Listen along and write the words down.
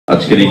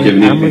আজকের এই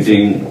cabinet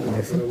meeting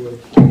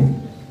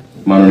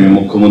মাননীয়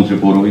মুখ্যমন্ত্রী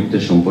পৌরোহিত্যে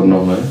সম্পন্ন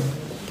হয়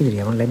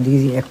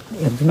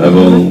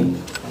এবং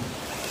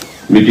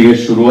মিটিং এর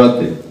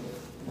শুরুয়াতে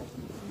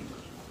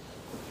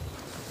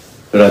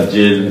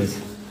রাজ্যের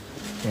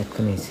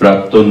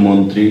প্রাক্তন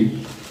মন্ত্রী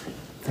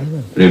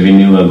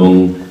রেভিনিউ এবং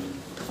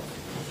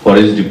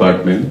ফরেস্ট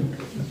ডিপার্টমেন্ট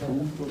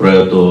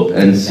প্রয়াত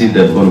এনসি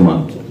দেববর্মা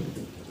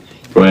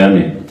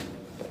প্রয়াণে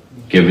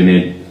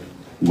ক্যাবিনেট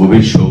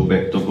গভীর শোক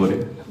ব্যক্ত করে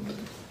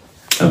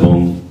এবং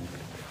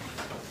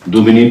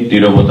 2 মিনিট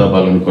নীরবতা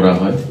পালন করা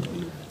হয়।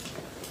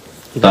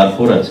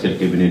 তারপর আজকের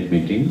ক্যাবিনেট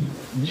মিটিং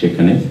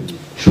সেখানে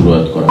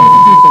শুরুয়াত করা হয়।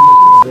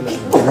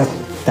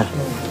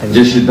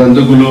 যে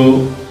সিদ্ধান্তগুলো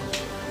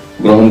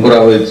গ্রহণ করা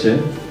হয়েছে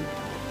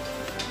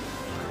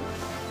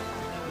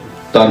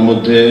তার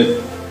মধ্যে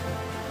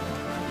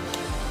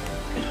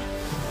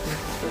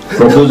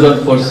proposal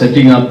for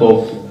setting up of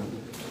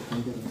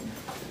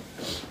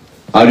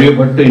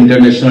Aryabhatta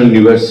International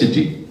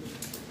University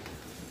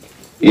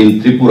in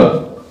Tripura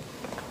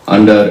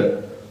under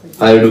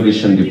Higher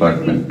Education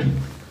Department.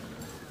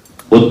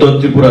 উত্তর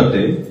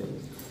ত্রিপুরাতে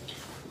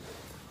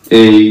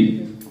এই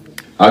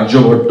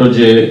আর্যভট্ট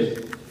যে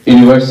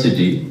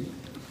ইউনিভার্সিটি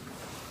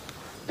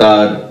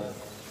তার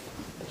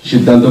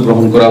সিদ্ধান্ত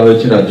গ্রহণ করা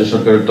হয়েছে রাজ্য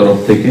সরকারের তরফ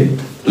থেকে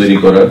তৈরি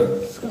করার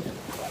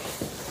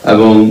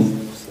এবং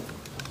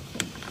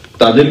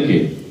তাদেরকে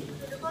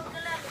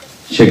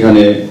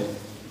সেখানে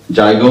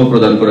জায়গাও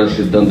প্রদান করার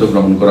সিদ্ধান্ত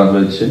গ্রহণ করা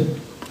হয়েছে।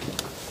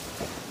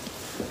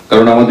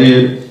 কারণ আমাদের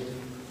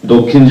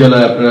দক্ষিণ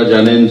জেলায় আপনারা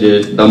জানেন যে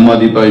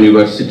দাম্মাদিপা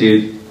ইউনিভার্সিটির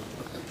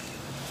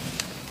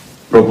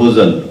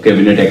প্রপোজাল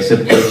ক্যাবিনেট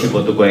অ্যাকসেপ্ট করেছে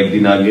গত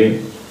কয়েকদিন আগে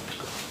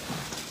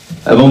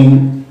এবং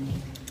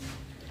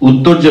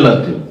উত্তর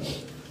জেলাতে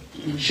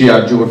সেই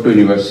আর্যভট্ট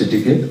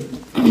ইউনিভার্সিটিকে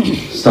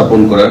স্থাপন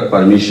করার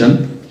পারমিশন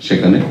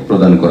সেখানে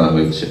প্রদান করা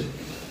হয়েছে।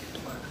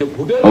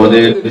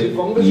 আমাদের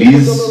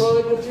লিজ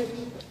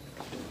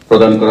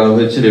প্রদান করা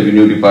হয়েছে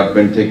রেভিনিউ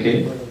ডিপার্টমেন্ট থেকে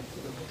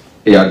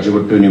এই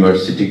আর্যভট্ট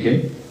ইউনিভার্সিটিকে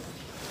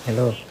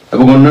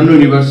এবং অন্যান্য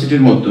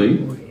ইউনিভার্সিটির মতোই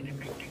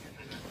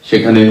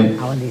সেখানে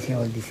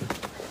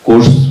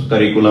কোর্স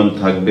কারিকুলাম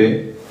থাকবে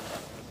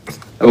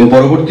এবং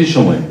পরবর্তী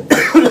সময়ে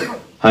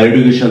হায়ার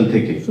এডুকেশন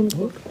থেকে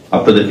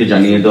আপনাদেরকে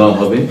জানিয়ে দেওয়া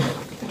হবে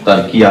তার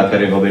কি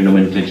আকারে হবে,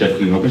 নোমেনক্লেচার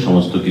কি হবে,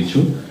 সমস্ত কিছু।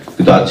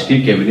 কিন্তু আজকে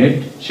ক্যাবিনেট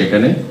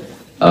সেখানে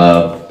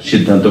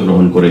সিদ্ধান্ত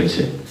গ্রহণ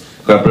করেছে।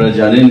 আপনারা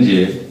জানেন যে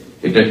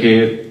এটাকে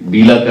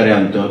বিল আকারে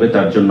আনতে হবে,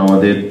 তার জন্য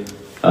আমাদের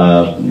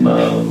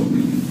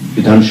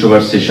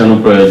বিধানসভার সেশনও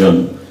প্রয়োজন,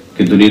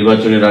 কিন্তু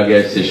নির্বাচনের আগে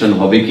সেশন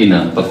হবে কিনা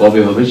বা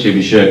কবে হবে সে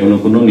বিষয়ে এখনো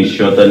কোনো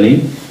নিশ্চয়তা নেই।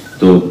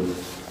 তো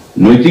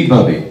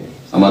নৈতিকভাবে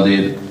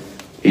আমাদের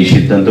এই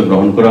সিদ্ধান্ত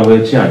গ্রহণ করা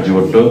হয়েছে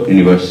আর্যভট্ট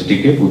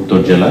ইউনিভার্সিটিকে উত্তর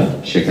জেলায়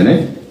সেখানে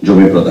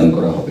জমি প্রদান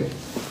করা হবে।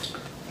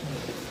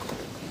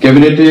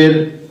 ক্যাবিনেটের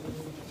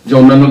যে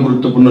অন্যান্য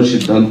গুরুত্বপূর্ণ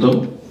সিদ্ধান্ত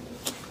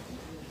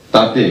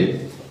তাতে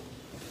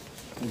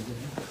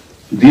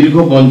দীর্ঘ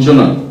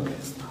বঞ্চনা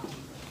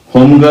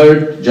হোমগার্ড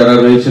যারা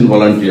রয়েছেন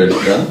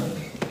ভলান্টিয়ার্সরা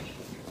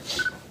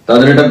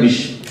তাদের একটা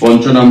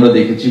বঞ্চনা আমরা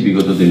দেখেছি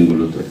বিগত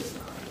দিনগুলোতে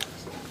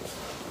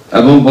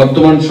এবং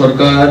বর্তমান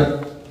সরকার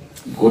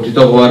গঠিত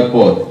হওয়ার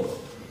পর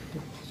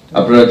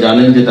আপনারা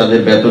জানেন যে তাদের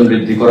বেতন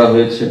বৃদ্ধি করা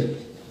হয়েছে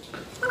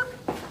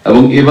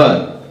এবং এবার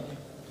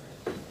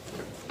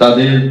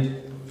তাদের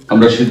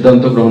আমরা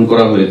সিদ্ধান্ত গ্রহণ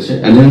করা হয়েছে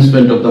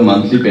enhancement of the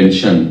monthly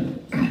pension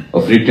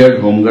of retired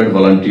home guard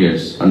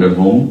volunteers under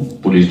home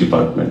police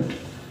department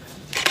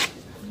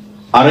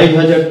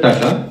 2500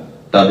 টাকা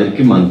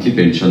তাদেরকে মান্থলি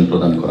পেনশন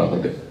প্রদান করা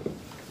হবে।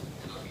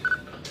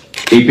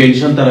 এই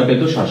পেনশন তারা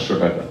পেত 700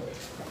 টাকা।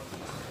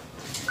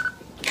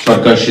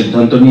 সরকার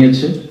সিদ্ধান্ত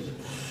নিয়েছে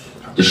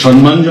যে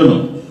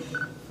সম্মানজনক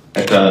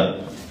একটা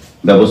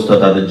ব্যবস্থা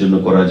তাদের জন্য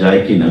করা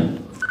যায় কিনা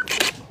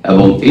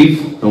এবং এই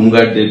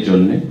হোমগার্ডদের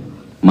জন্য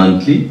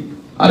মান্থলি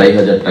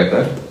 2500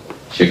 টাকার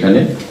সেখানে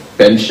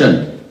পেনশন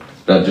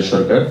রাজ্য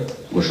সরকার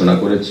ঘোষণা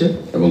করেছে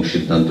এবং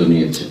সিদ্ধান্ত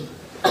নিয়েছে।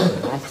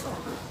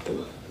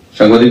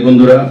 সাংবাদিক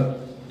বন্ধুরা,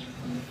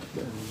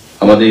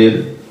 আমাদের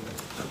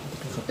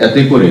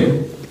এতে করে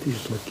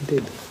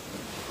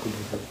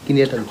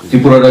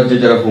ত্রিপুরা রাজ্যে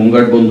যারা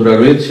হোমগার্ড বন্ধুরা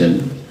রয়েছেন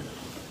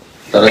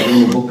তারা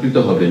যেমন উপকৃত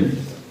হবেন,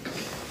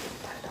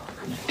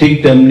 ঠিক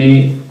তেমনি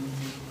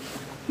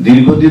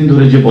দীর্ঘদিন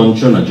ধরে যে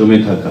বঞ্চনা জমে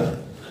থাকা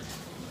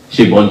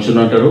সেই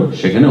বঞ্চনাটারও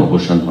সেখানে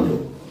অবসান হলো।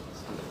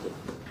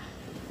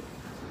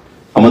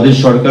 আমাদের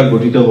সরকার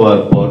গঠিত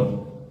হওয়ার পর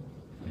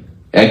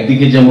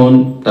একদিকে যেমন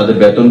তাদের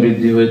বেতন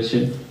বৃদ্ধি হয়েছে,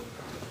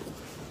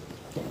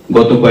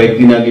 গত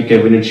কয়েকদিন আগে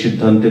ক্যাবিনেট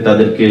সিদ্ধান্তে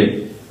তাদেরকে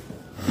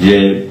যে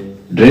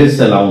ড্রেস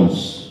অ্যালাউন্স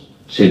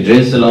সেই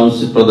ড্রেস অ্যালাউন্স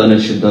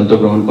প্রদানের সিদ্ধান্ত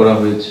গ্রহণ করা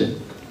হয়েছে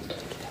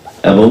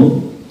এবং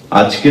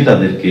আজকে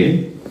তাদেরকে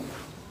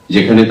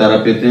যেখানে তারা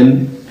পেতেন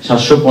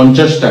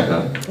 750 টাকা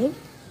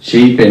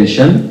সেই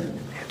পেনশন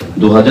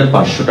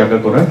 2500 টাকা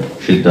করার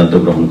সিদ্ধান্ত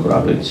গ্রহণ করা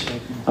হয়েছে।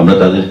 আমরা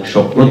তাদের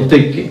সব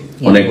প্রত্যেককে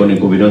অনেক অনেক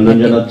অভিনন্দন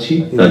জানাচ্ছি,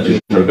 রাজ্য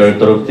সরকারের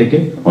তরফ থেকে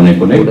অনেক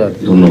অনেক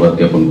ধন্যবাদ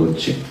জ্ঞাপন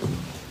করছি।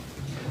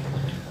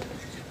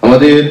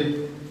 আমাদের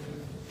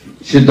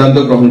সিদ্ধান্ত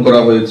গ্রহণ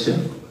করা হয়েছে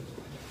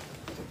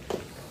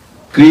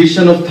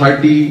creation of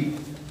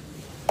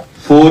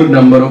 34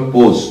 number of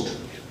posts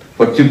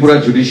for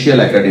Tripura Judicial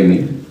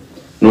Academy,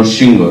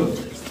 Norshingor,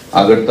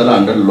 Agartala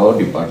under Law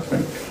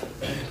Department.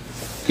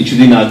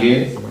 কিছুদিন আগে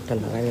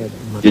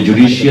যে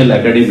জুডিশিয়াল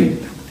একাডেমি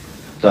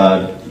তার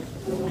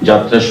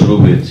যাত্রা শুরু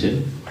হয়েছে,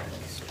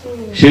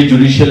 সেই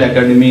জুডিশিয়াল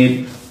একাডেমির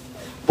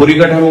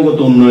পরিকাঠামোগত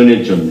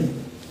উন্নয়নের জন্য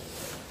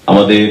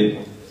আমাদের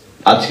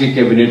আজকে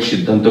ক্যাবিনেট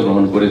সিদ্ধান্ত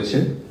গ্রহণ করেছে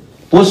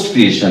post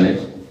ক্রিয়েশনের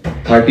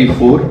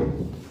 34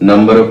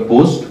 number of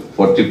post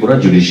for Tripura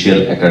judicial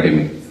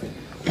academy.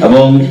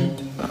 এবং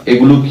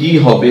এগুলো কি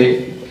হবে,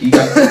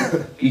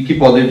 কি কি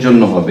পদের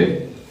জন্য হবে,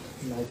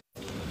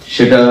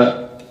 সেটা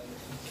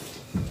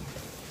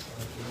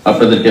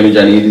আপনাদেরকে আমি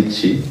জানিয়ে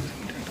দিচ্ছি।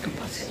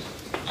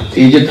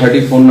 এই যে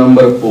 34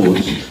 নাম্বার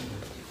পোস্ট,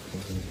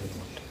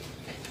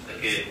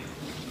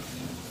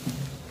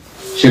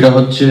 সেটা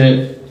হচ্ছে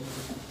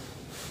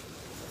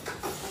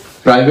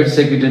private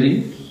secretary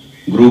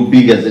group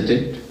B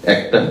gazetted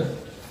একটা,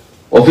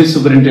 office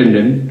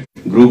superintendent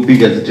group B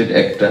gazetted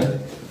একটা,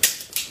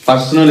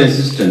 পার্সোনাল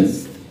অ্যাসিস্ট্যান্ট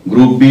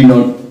গ্রুপ বি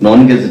নন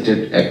গ্যাজেটেড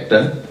একটা,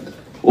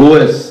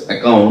 OS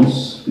accounts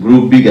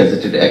group B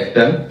gazetted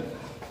একটা,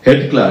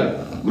 হেড ক্লার্ক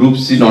গ্রুপ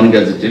সি নন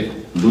গ্যাজেটেড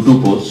দুটো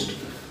পোস্ট,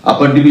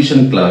 আপার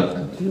ডিভিশন ক্লার্ক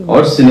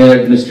और সিনিয়র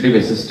অ্যাডমিনিস্ট্রেটিভ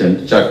অ্যাসিস্ট্যান্ট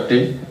চারটে,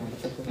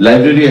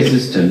 library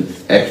assistant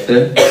একটা,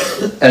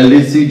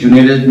 LDC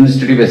junior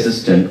administrative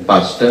assistant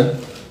পাঁচটা,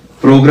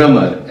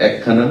 programmer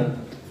একখানা,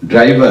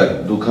 driver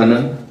দুখানা,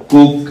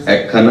 কুক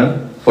একখানা,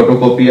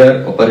 ফটোকপিয়ার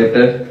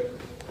অপারেটর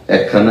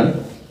একখানা,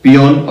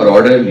 পিয়ন আর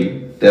অর্ডারলি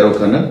 13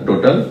 খানা,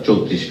 টোটাল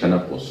 34 খানা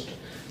পোস্ট।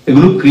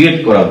 এগুলো ক্রিয়েট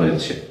করা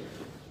হয়েছে।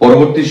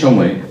 পরবর্তী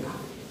সময়ে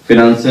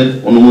ফিনান্সের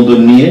অনুমোদন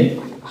নিয়ে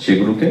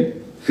সেগুলোকে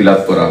ফিল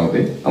আপ করা হবে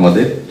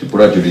আমাদের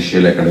ত্রিপুরা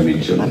জুডিশিয়াল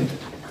একাডেমির জন্য।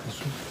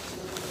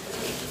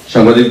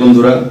 সাংবাদিক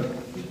বন্ধুরা,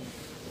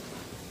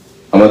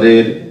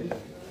 আমাদের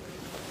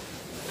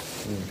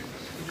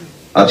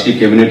আজকে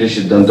ক্যাবিনেটে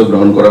সিদ্ধান্ত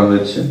গ্রহণ করা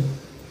হয়েছে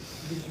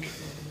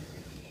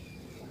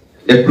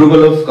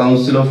approval of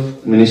Council of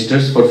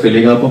Ministers for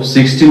filling up of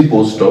 16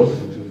 posts of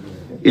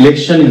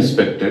election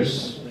inspectors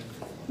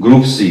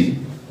Group C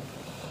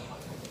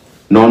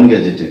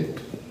non-gazetted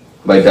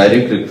by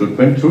direct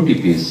recruitment through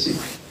TPSC.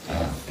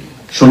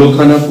 16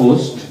 খানা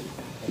পোস্ট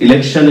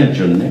ইলেকশনের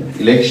জন্য,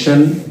 ইলেকশন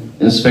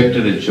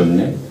ইন্সপেক্টরের জন্য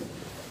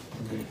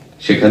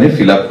সেখানে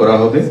ফিল আপ করা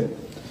হবে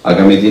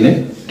আগামী দিনে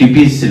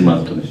টিপিএসসির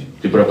মাধ্যমে।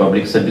 ত্রিপুরা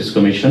পাবলিক সার্ভিস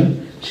কমিশন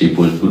সেই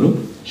পোস্টগুলো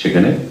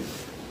সেখানে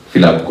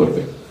ফিল আপ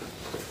করবে।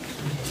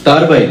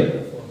 তার বাইরে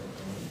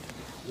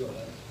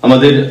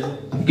আমাদের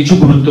কিছু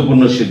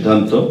গুরুত্বপূর্ণ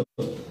সিদ্ধান্ত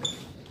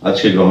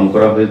আজকে গ্রহণ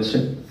করা হয়েছে।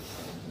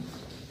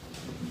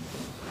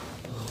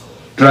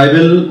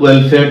 Tribal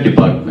welfare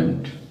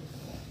department,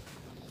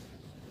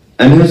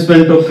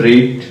 enhancement of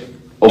rate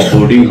of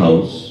boarding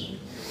house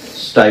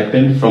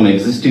stipend from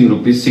existing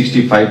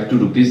 ₹65 to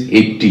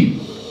 ₹80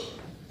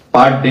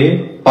 per day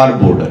per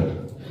boarder।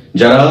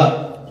 যারা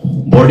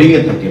বোর্ডিং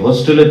এ থাকে,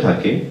 হোস্টেলে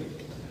থাকে,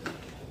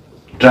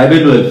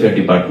 ট্রাইবাল ওয়েলফেয়ার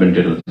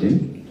ডিপার্টমেন্টের অধীন,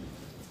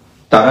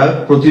 তারা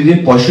প্রতিদিন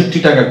 65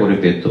 টাকা করে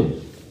পেত।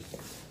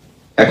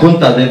 এখন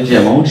তাদের যে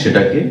অ্যামাউন্ট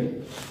সেটাকে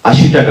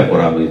 80 টাকা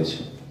করা হয়েছে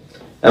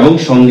এবং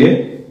সঙ্গে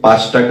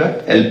 5 টাকা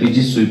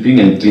LPG sweeping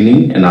and cleaning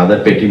and other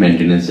পেটি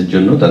মেইনটেনেন্সের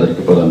জন্য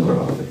তাদেরকে প্রদান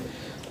করা হবে।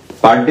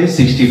 পার ডে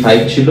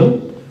 65 ছিল,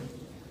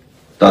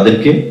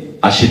 তাদেরকে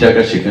 80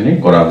 টাকা সেখানে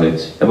করা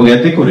হয়েছে এবং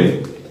এতে করে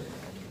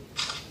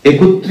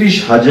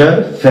 31,000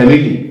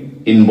 ফ্যামিলি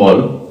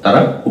ইনভলভ,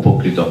 তারা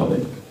উপকৃত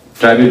হবেন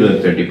ট্রাইবাল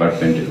ওয়েলফেয়ার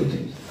ডিপার্টমেন্টের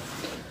অধীনে।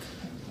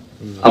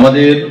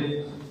 আমাদের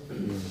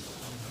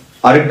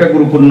আরেকটা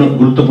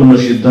গুরুত্বপূর্ণ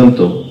সিদ্ধান্ত,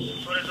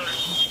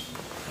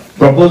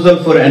 proposal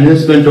for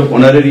enhancement of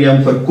honorarium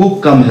for cook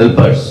cum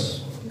helpers,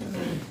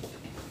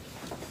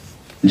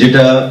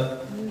 যেটা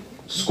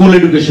স্কুল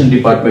এডুকেশন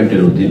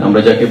ডিপার্টমেন্টের অধীন,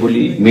 আমরা যাকে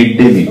বলি মিড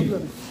ডে মিল,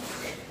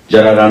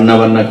 যারা রান্না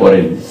বান্না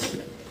করেন,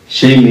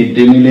 সেই মিড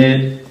ডে মিলের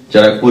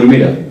যারা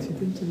কর্মীরা,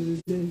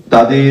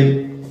 তাদের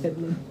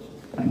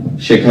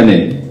সেখানে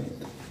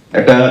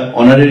একটা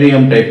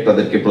অনারেরিয়াম টাইপ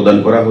তাদেরকে প্রদান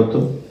করা হতো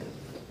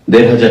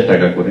 1,500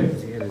 টাকা করে।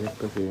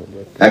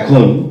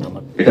 এখন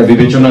এটা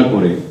বিবেচনা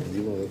করে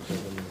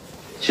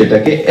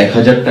সেটাকে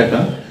 1,000 টাকা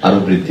আরো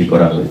বৃদ্ধি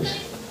করা হয়েছে।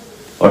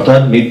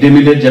 অর্থাৎ মিড ডে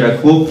মিলের যারা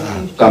কুক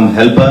কাম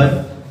হেল্পার,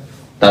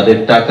 তাদের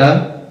টাকা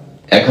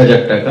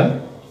 1,000 টাকা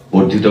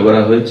বর্ধিত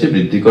করা হয়েছে,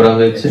 বৃদ্ধি করা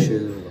হয়েছে।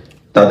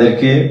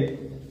 তাদেরকে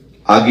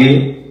আগে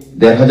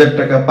 1,500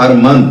 টাকা পার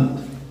মান্থ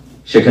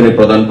সেখানে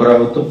প্রদান করা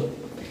হতো,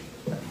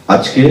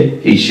 আজকে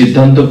এই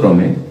সিদ্ধান্ত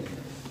ক্রমে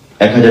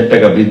 1,000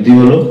 টাকা বৃদ্ধি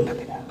হলো।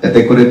 এতে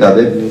করে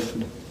তাদের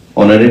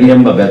অনারেরিয়াম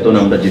বা বেতন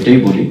আমরা যেটাই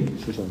বলি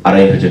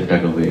 2,500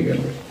 টাকা হয়ে গেল,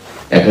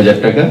 1,000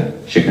 টাকা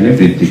সেখানে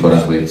বৃদ্ধি করা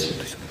হয়েছে।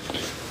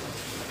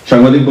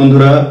 সাংবাদিক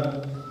বন্ধুরা,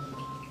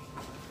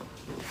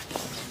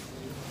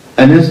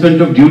 enhancement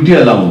of duty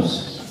allowance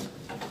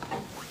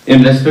in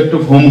respect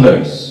of home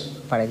guards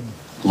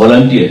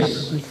volunteers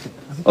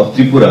of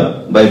Tripura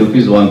by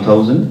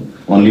 ₹1,000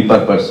 only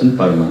per person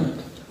per month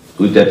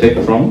with effect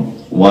from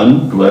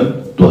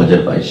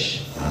 1/12/2022।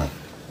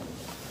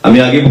 আমি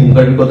আগে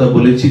হোমগার্ডের কথা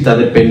বলেছি,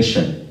 তাদের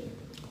পেনশন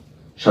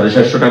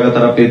 750 টাকা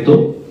তারা পেত,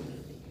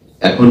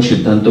 এখন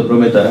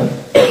সিদ্ধান্তক্রমে তারা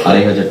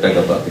 2500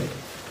 টাকা পাবে।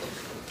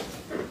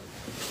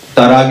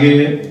 তার আগে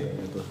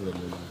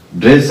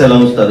ড্রেস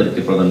অ্যালাউন্স তাদেরকে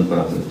প্রদান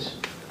করা হয়েছে,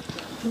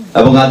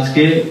 এবং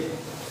আজকে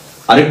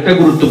আরেকটা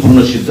গুরুত্বপূর্ণ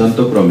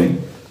সিদ্ধান্তক্রমে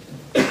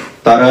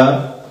তারা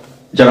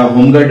যারা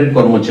হোমগার্ডের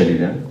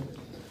কর্মচারীরা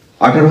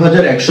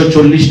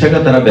 18,140 টাকা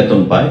তারা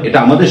বেতন পায়। এটা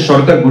আমাদের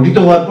সরকার গঠিত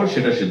হওয়ার পর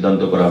সেটা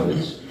সিদ্ধান্ত করা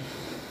হয়েছে।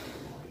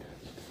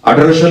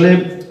 18 সালে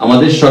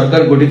আমাদের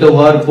সরকার গঠিত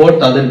হওয়ার পর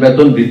তাদের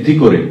বেতন বৃদ্ধি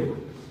করে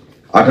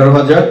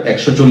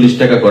 18,140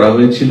 টাকা করা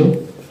হয়েছিল,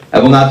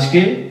 এবং আজকে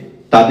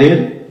তাদের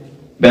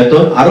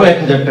বেতন আরো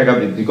 1000 টাকা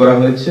বৃদ্ধি করা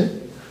হয়েছে,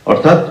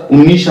 অর্থাৎ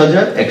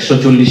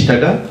 19,140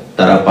 টাকা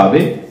তারা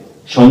পাবে।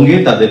 সঙ্গে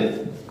তাদের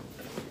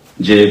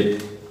যে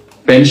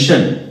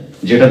পেনশন,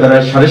 যেটা তারা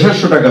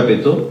 750 টাকা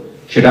পেত,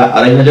 সেটা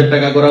 2500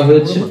 টাকা করা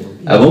হয়েছে,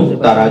 এবং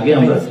তার আগে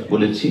আমরা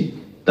বলেছি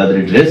তাদের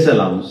ড্রেস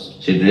অ্যালাউন্স,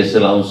 সেই ড্রেস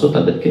অ্যালাউন্সও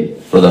তাদেরকে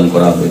প্রদান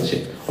করা হয়েছে।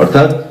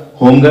 অর্থাৎ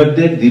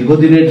হোমগার্ডদের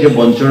দীর্ঘদিনের যে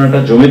বঞ্চনাটা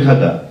জমে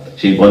থাকা,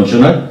 সেই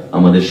বঞ্চনার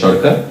আমাদের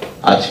সরকার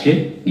আজকে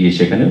গিয়ে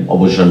সেখানে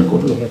অবসান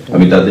করলো।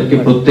 আমি তাদেরকে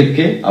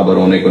প্রত্যেককে আবার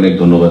অনেক অনেক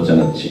ধন্যবাদ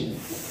জানাচ্ছি।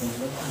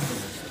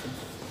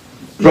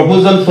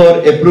 Proposal for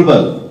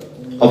approval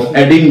of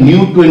adding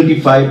new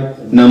 25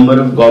 number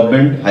of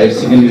government higher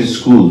secondary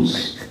schools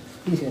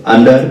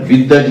under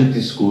Vidya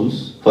Jyoti schools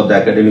for the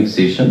academic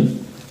session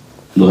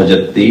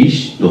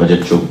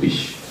 2023-2024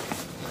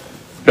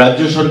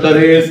 রাজ্য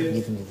সরকারের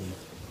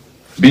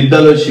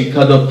বিদ্যালয়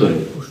শিক্ষা দপ্তরে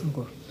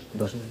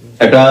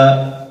একটা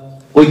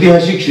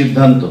ঐতিহাসিক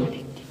সিদ্ধান্ত।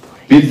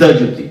 বিদ্যা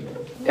জ্যোতি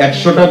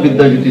 100টা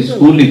বিদ্যা জ্যোতি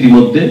স্কুল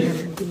ইতিমধ্যে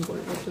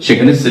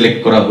সেখানে সিলেক্ট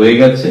করা হয়ে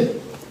গেছে,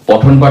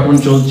 পঠন পাঠন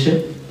চলছে,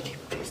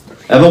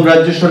 এবং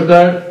রাজ্য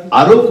সরকার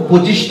আরো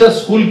 25টা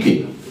স্কুলকে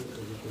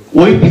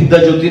ওই বিদ্যা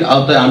জ্যোতির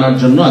আওতায় আনার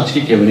জন্য আজকে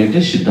ক্যাবিনেটে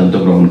সিদ্ধান্ত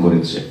গ্রহণ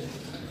করেছে।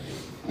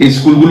 এই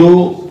স্কুলগুলো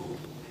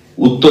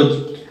উত্তর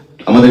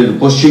আমাদের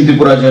পশ্চিম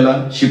ত্রিপুরা জেলা,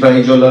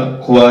 সিপাহীজলা,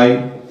 খোয়াই,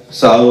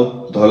 সাউথ,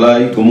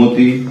 ধলাই,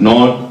 গোমতী,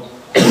 নর্থ,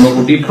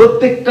 ঊনকোটি,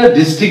 প্রত্যেকটা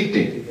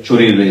ডিস্ট্রিক্টে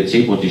ছড়িয়ে রয়েছে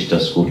 25টা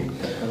স্কুল।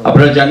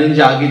 আপনারা জানেন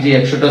যে আগে যে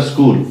 100টা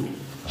স্কুল,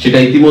 সেটা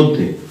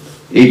ইতিমধ্যে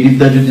এই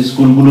বিদ্যাজ্যোতি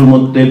স্কুলগুলোর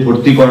মধ্যে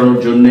ভর্তি করানোর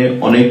জন্য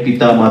অনেক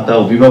পিতা মাতা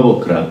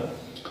অভিভাবকরা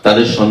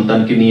তাদের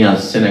সন্তানকে নিয়ে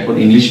আসছেন এখন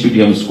ইংলিশ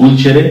মিডিয়াম স্কুল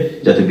ছেড়ে,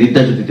 যাতে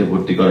বিদ্যাজ্যোতিতে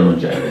ভর্তি করানো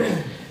যায়।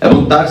 এবং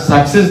তার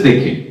সাকসেস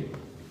দেখে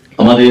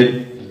আমাদের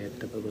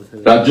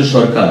রাজ্য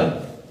সরকার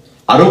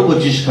আরো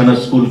 25খানা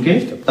স্কুলকে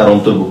তার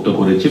অন্তর্ভুক্ত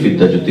করেছে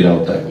বিদ্যাজ্যোতির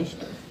আওতায়।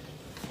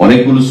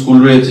 অনেকগুলো স্কুল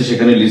রয়েছে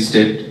সেখানে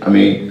লিস্টেড,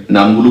 আমি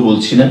নামগুলো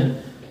বলছি না,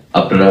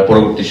 আপনারা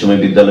পরবর্তী সময়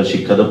বিদ্যালয়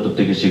শিক্ষা দপ্তর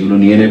থেকে সেগুলো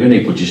নিয়ে নেবেন।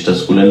 এই 25টা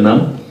স্কুলের নাম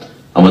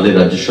আমাদের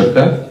রাজ্য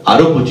সরকার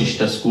আরো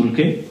 25টা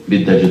স্কুলকে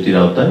বিদ্যাজ্যোতির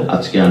আওতায়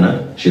আজকে আনার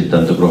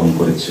সিদ্ধান্ত গ্রহণ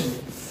করেছে।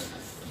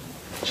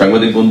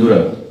 সাংবাদিক বন্ধুরা,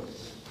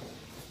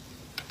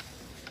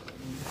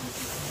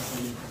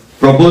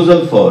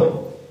 proposal for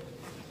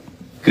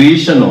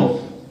creation of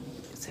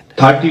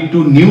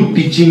 32 new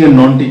teaching and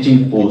non-teaching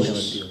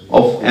posts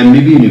of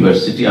MBB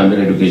University under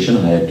Education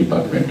Higher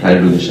Department, Higher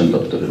Education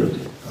দপ্তরের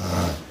অধীনে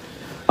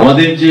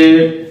আমাদের যে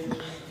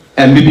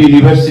MBB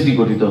ইউনিভার্সিটি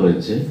গঠিত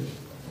হয়েছে,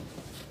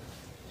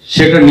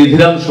 সেটা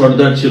নিধিরাম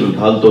সর্দার ছিল,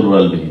 ঢাল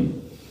তলোয়ারবিহীন।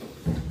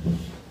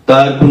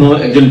 তার কোনো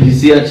একজন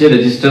ভিসি আছে,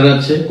 রেজিস্ট্রার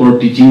আছে, কোনো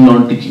টিচিং নন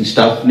টিচিং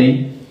স্টাফ নেই।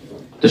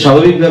 তো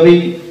স্বাভাবিকভাবেই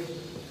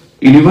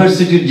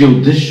ইউনিভার্সিটির যে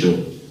উদ্দেশ্য,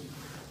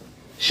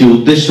 সেই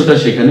উদ্দেশ্যটা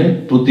সেখানে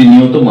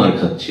প্রতিনিয়ত মার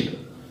খাচ্ছিল।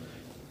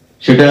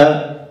 সেটা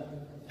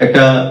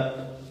একটা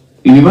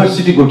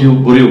ইউনিভার্সিটি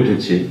গড়ে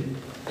উঠেছে,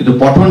 কিন্তু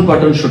পঠন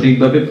পাঠন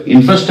সঠিকভাবে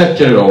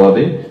ইনফ্রাস্ট্রাকচারের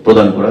অভাবে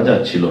প্রদান করা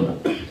যাচ্ছিল না।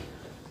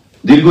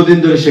 দীর্ঘদিন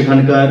ধরে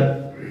সেখানকার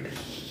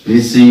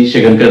ভিসি,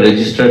 সেখানকার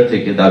রেজিস্ট্রার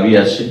থেকে দাবি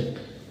আসে,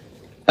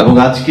 এবং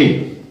আজকে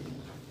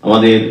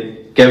আমাদের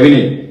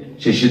ক্যাবিনেট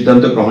সেই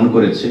সিদ্ধান্ত গ্রহণ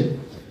করেছে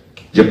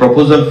যে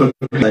proposal for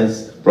science,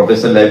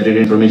 professor library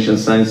information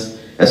science,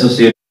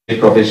 associate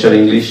professor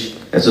English,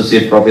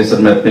 associate professor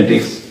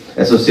mathematics,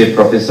 associate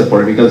professor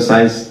political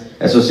science,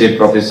 associate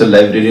professor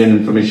library and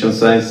information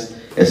science,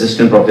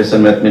 assistant professor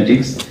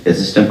mathematics,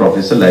 assistant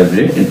professor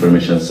library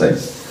information science.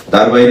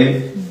 তার বাইরে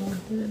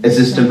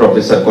assistant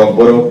professor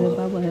Kokborok,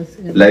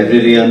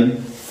 librarian,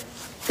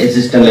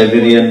 assistant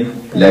librarian,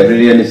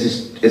 librarian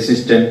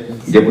assistant,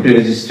 deputy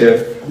registrar,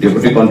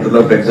 deputy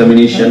controller of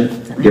examination,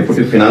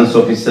 deputy finance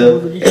officer,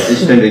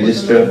 assistant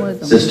registrar,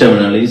 system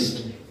analyst,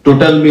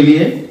 total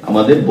মিলিয়ে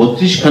আমাদের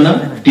 32খানা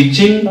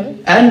teaching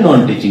and non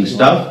teaching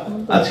staff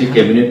আজকে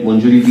cabinet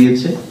মঞ্জুরি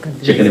দিয়েছে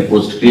সেখানে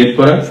post create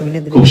করা।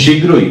 খুব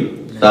শীঘ্রই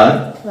তার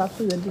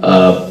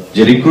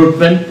যে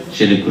রিক্রুটমেন্ট,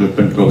 সেই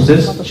রিক্রুটমেন্ট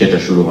প্রসেস সেটা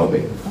শুরু হবে।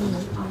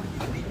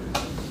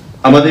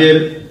 আমাদের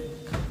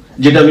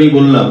যেটা আমি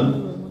বললাম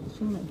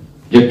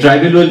যে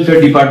ট্রাইবাল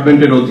ওয়েলফেয়ার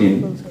ডিপার্টমেন্টের অধীন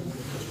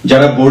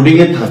যারা বোর্ডিং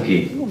এ থাকে,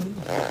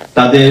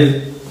 তাদের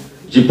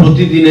যে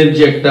প্রতিদিনের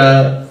যে একটা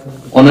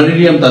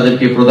অনারেরিয়াম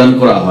তাদেরকে প্রদান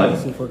করা হয়,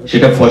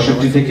 সেটা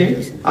 65 থেকে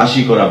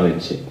 80 করা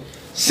হয়েছে।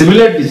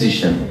 সিমিলার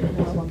ডিসিশন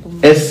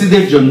এসসি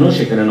দের জন্য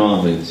সেখানে নেওয়া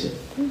হয়েছে।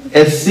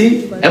 এসসি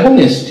এবং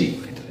এসটি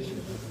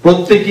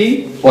প্রত্যেকেই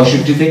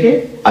 65 থেকে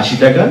 80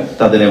 টাকা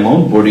তাদের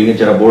অ্যামাউন্ট, বোর্ডিং এ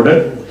যারা বোর্ডার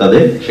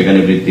তাদের সেখানে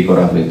বৃদ্ধি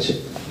করা হয়েছে।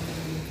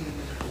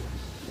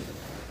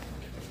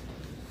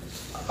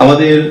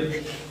 আমাদের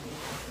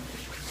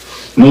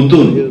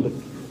নতুন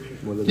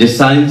যে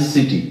সায়েন্স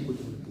সিটি,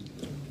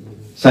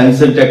 সায়েন্স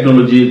এন্ড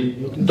টেকনোলজির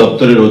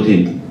দপ্তরের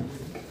অধীন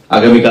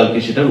আগামীকালকে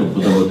সেটার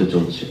উদ্বোধন হতে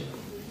চলছে।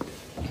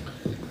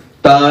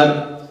 তার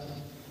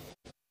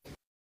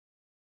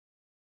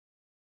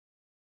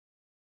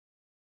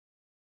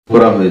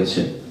করা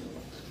হয়েছে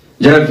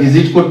যারা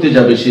ভিজিট করতে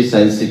যাবে সেই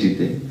সায়েন্স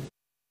সিটিতে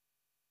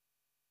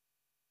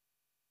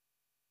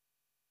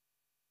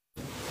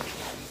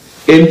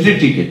entry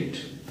ticket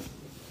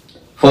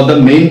for the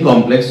main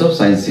complex of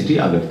science city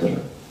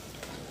Agartala.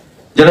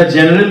 যারা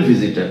জেনারেল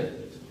ভিজিটার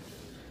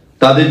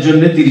তাদের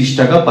জন্য 30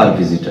 টাকা পার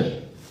ভিজিটার।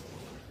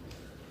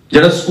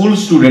 যারা school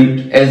student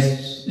age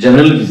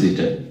general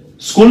visitor,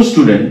 school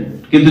student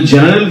কিন্তু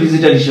জেনারেল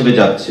ভিজিটার হিসেবে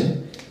যাচ্ছে,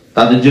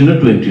 তাদের জন্য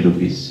 20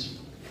 রুপিস।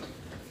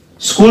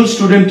 স্কুল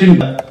স্টুডেন্ট,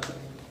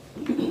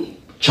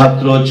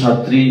 ছাত্র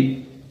ছাত্রী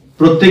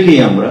প্রত্যেকেই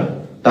আমরা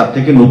তার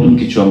থেকে নতুন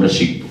কিছু আমরা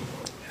শিখব।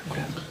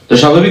 তো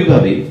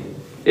স্বাভাবিকভাবে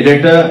এটা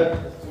একটা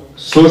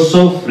সোর্স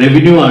অফ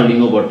রেভিনিউ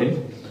আর্নিংও বটে।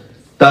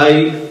 তাই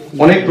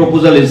অনেক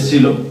প্রপোজাল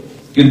এসেছিল,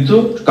 কিন্তু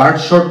কাট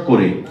শর্ট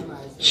করে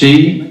সেই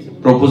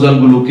প্রপোজাল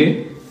গুলোকে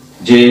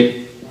যে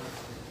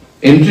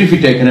এন্ট্রি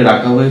ফিটা এখানে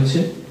রাখা হয়েছে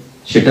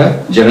সেটা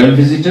জেনারেল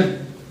ভিজিটার,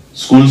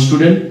 স্কুল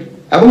স্টুডেন্ট,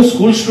 এবং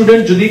স্কুল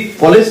স্টুডেন্ট যদি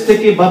কলেজ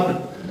থেকে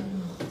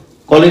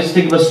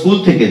বা স্কুল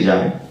থেকে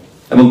যায়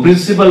এবং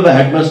প্রিন্সিপাল বা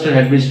হেডমাস্টার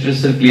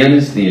হেডমিস্ট্রেসের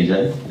ক্লিয়ারেন্স নিয়ে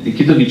যায়,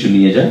 লিখিত কিছু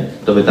নিয়ে যায়,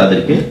 তবে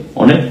তাদেরকে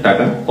অনেক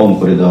টাকা কম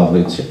করে দেওয়া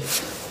হয়েছে।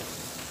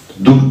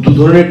 দু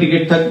ধরনের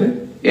টিকিট থাকবে,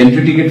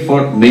 entry ticket for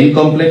main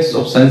complex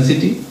of science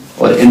city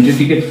or entry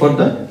ticket for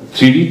the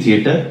 3D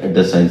theater at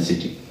the Science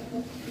City.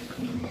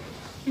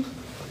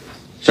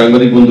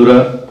 সাংবাদিক বন্ধুরা,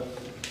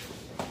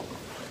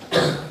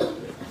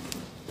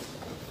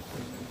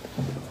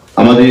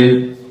 আমাদের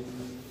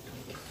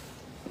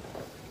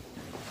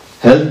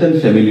health and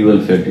family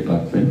welfare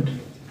department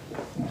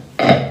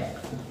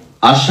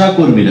আশা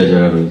কর্মীরা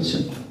যারা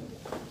রয়েছেন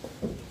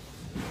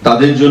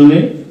তাদের জন্য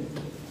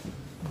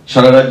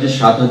সারা রাজ্যে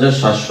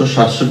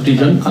 7,767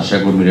 জন আশা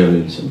কর্মীরা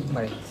রয়েছেন,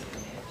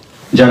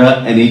 যারা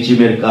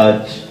এনএইচএম এর কাজ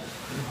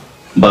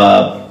বা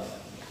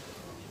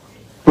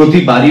প্রতি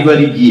বাড়ি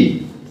বাড়ি গিয়ে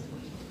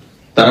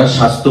তারা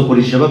স্বাস্থ্য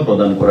পরিষেবা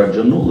প্রদান করার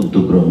জন্য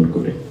উদ্যোগ গ্রহণ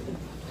করে।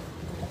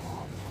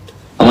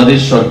 আমাদের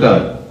সরকার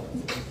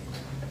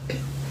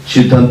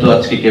সিদ্ধান্ত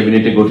আজকে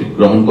ক্যাবিনেটে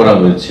গ্রহণ করা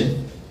হয়েছে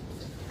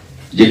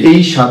যে এই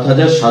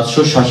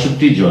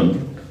 7,767 জন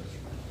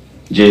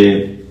যে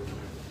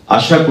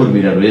আশা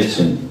কর্মীরা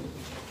রয়েছেন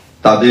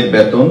তাদের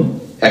বেতন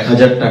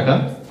 1,000 টাকা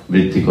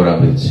বৃদ্ধি করা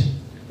হয়েছে।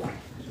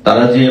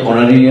 তারা যে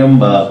অনারিয়াম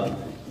বা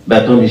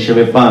বেতন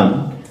হিসেবে পান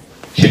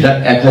সেটা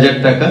 1,000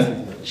 টাকা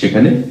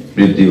সেখানে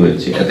বৃদ্ধি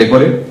হয়েছে। এতে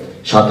করে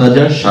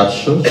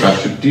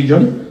 7,767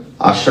 জন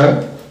আশা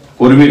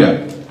কর্মীরা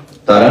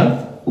তারা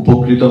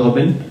উপকৃত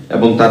হবেন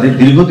এবং তাদের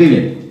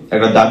দীর্ঘদিনের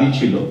একটা দাবি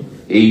ছিল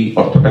এই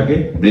অর্থটাকে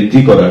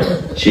বৃদ্ধি করার।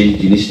 সেই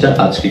জিনিসটা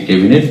আজকে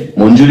ক্যাবিনেট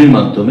মঞ্জুরির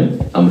মাধ্যমে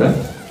আমরা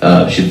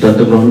সিদ্ধান্ত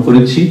গ্রহণ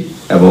করেছি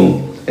এবং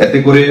এতে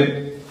করে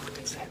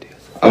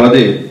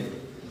আমাদের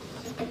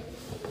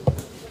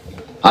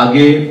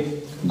আগে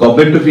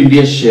গভর্নমেন্ট অফ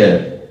ইন্ডিয়ার শেয়ার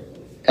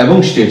এবং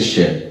স্টেট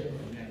শেয়ার,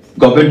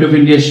 গভর্নমেন্ট অফ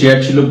ইন্ডিয়ার শেয়ার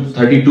ছিল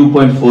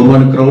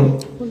 32.41 crore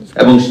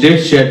এবং স্টেট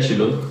শেয়ার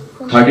ছিল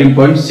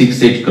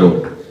 13.68 crore।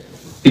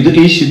 কিন্তু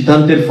এই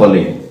সিদ্ধান্তের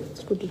ফলে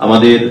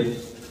আমাদের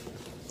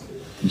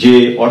যে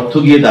অর্থ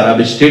গিয়ে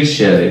দাঁড়াবে স্টেট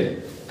শেয়ারে,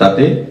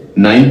 তাতে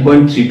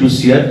 9.32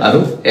 CR আরো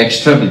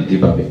এক্সট্রা বৃদ্ধি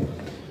পাবে।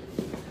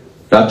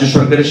 রাজ্য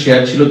সরকারের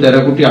শেয়ার ছিল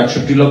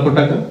 13,68,00,000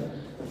 টাকা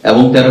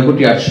এবং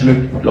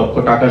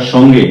 13,68,00,000 টাকার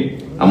সঙ্গে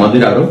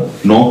আমাদের আরো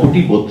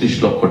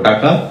 9,32,00,000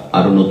 টাকা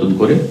আরো নতুন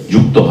করে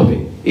যুক্ত হবে।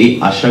 এই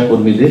আশা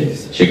কর্মীদের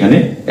সেখানে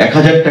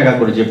 1,000 টাকা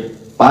করে যে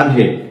পার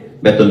হেড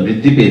বেতন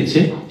বৃদ্ধি পেয়েছে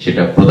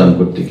সেটা প্রদান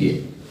করতে গিয়ে।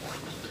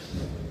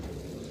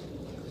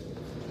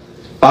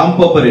 পাম্প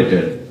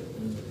অপারেটর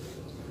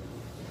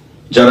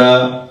যারা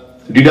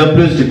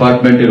ডিডব্লিউএস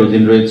ডিপার্টমেন্টের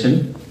অধীন রয়েছেন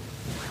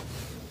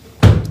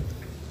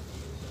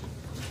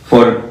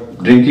for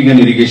drinking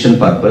and irrigation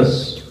purpose,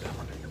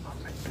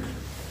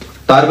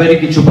 তার বাইরে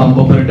কিছু পাম্প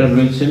অপারেটর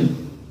রয়েছেন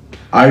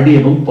আরডি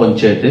এবং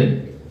পঞ্চায়েতের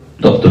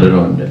দপ্তরের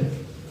আন্ডারে।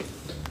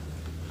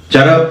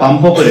 যারা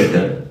পাম্প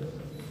অপারেটর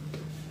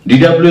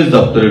ডিডব্লিউএস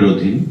দপ্তরের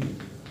অধীন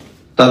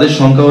তাদের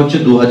সংখ্যা হচ্ছে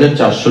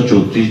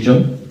 2,434 জন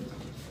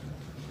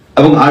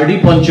এবং আরডি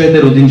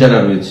পঞ্চায়েতের অধীন যারা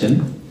রয়েছেন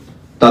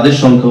তাদের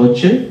সংখ্যা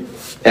হচ্ছে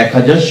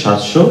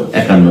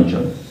 1,751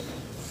 জন।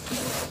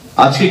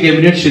 আজকে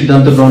ক্যাবিনেট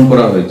সিদ্ধান্ত গ্রহণ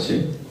করা হয়েছে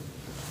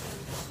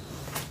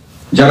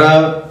যারা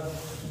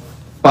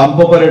পাম্প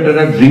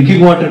অপারেটররা ড্রিঙ্কিং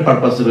ওয়াটার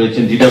পারপাসে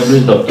রয়েছেন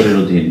ডিডব্লিউএস দপ্তরের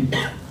অধীন,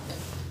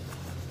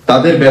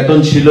 তাদের বেতন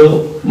ছিল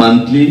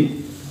মান্থলি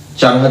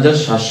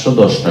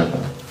 4,710 টাকা।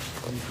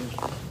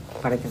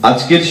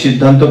 আজকের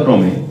সিদ্ধান্ত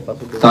ক্রমে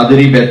তাদের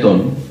এই বেতন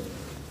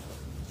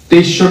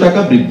 2300 টাকা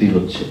বৃদ্ধি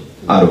হচ্ছে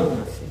আরো,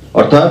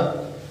 অর্থাৎ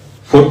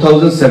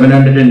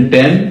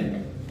 4,710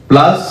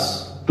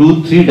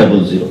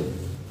 +2300।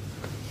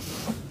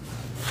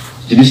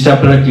 জিনিসটা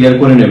আপনারা ক্লিয়ার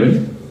করে নেবেন।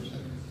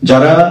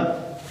 যারা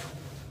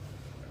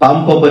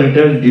পাম্প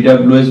অপারেটর,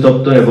 ডিডব্লিউএস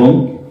দপ্তর এবং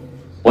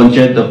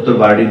পঞ্চায়েত দপ্তর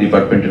বার্ডি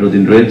ডিপার্টমেন্টের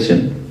অধীন রয়েছেন,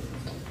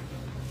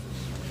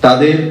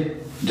 তাদের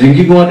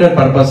ড্রিঙ্কিং ওয়াটার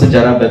পারপাসে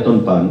যারা বেতন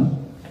পান,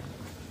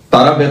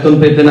 তারা বেতন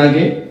পেতেন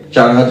আগে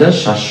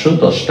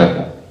 4710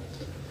 টাকা।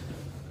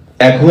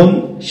 এখন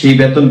সেই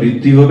বেতন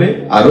বৃদ্ধি হবে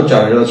আরো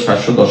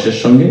 4710 এর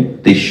সঙ্গে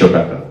 2300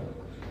 টাকা।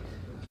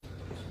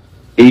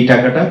 এই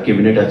টাকাটা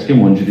ক্যাবিনেট আজকে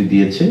মঞ্জুরি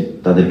দিয়েছে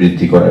তাদের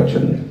বৃদ্ধি করার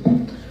জন্য।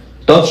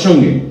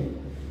 তৎসঙ্গে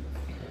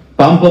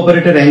pump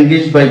operator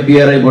engage by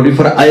PRI body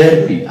for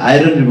IRP,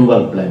 iron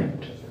removal plant,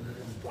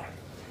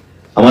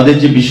 আমাদের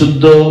যে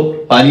বিশুদ্ধ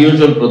পানীয়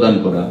জল প্রদান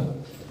করা,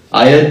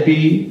 আইআরপি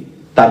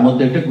তার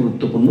মধ্যে একটা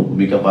গুরুত্বপূর্ণ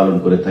ভূমিকা পালন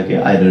করে থাকে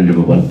আয়রন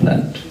রিমুভাল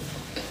প্ল্যান্ট।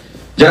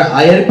 যারা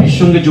আইআরপির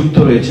সঙ্গে যুক্ত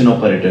রয়েছেন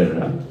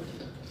অপারেটররা,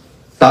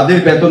 তাদের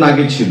বেতন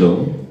আগে ছিল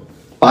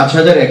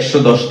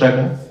 5110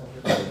 টাকা।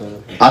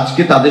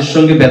 আজকে তাদের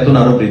সঙ্গে বেতন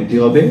আরো বৃদ্ধি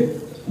হবে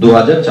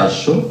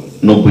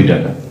 2490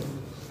 টাকা।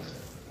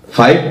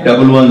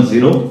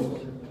 5110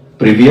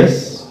 প্রিভিয়াস,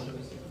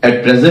 এট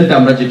প্রেজেন্ট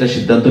আমরা যেটা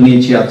সিদ্ধান্ত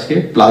নিয়েছি আজকে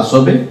প্লাস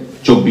হবে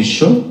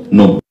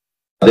 2490।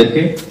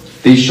 তাদেরকে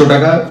 2300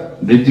 টাকা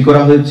বৃদ্ধি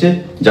করা হয়েছে।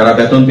 যারা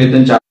বেতন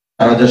পেতেন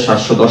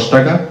 4710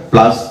 টাকা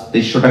প্লাস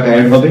 2300 টাকা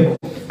অ্যাড হবে,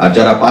 আর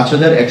যারা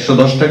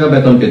 5110 টাকা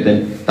বেতন পেতেন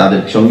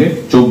তাদের সঙ্গে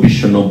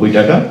 2490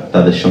 টাকা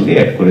তাদের সঙ্গে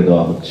অ্যাড করে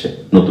দেওয়া হচ্ছে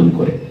নতুন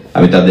করে।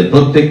 আমি তাদের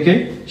প্রত্যেককে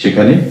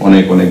সেখানে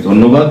অনেক অনেক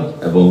ধন্যবাদ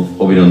এবং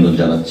অভিনন্দন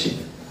জানাচ্ছি।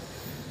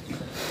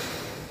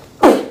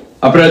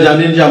 আপনারা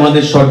জানেন যে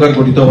আমাদের সরকার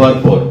গঠিত হওয়ার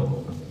পর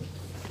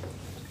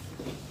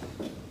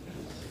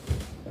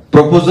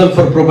proposal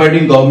for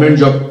providing government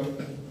job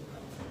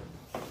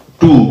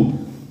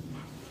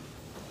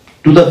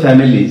to the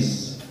families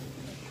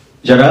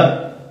যারা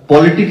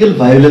পলিটিক্যাল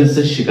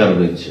ভায়োলেন্সের শিকার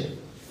হয়েছে,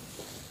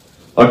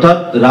 অর্থাৎ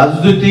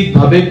রাজনৈতিক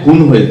ভাবে খুন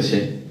হয়েছে,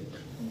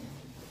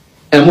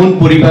 এমন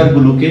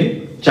পরিবারগুলোকে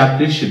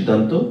চাকরির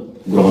সিদ্ধান্ত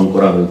গ্রহণ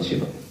করা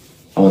হয়েছিল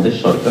আমাদের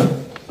সরকার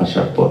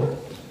আসার পর।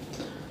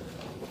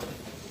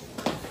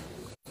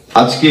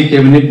 আজকে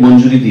ক্যাবিনেট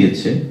মঞ্জুরি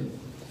দিয়েছে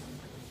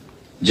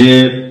যে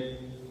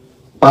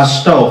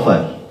 5টা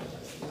offer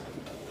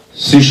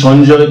Shri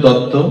Sanjay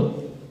Dutta,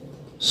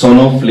 son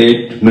of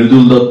late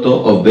Mridul Dutta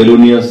of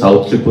Belonia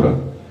south Tripura,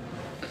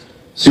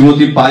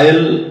 Shrimati Payel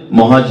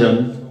Mahajan,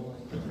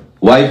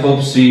 wife of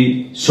Shri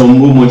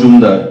Shambhu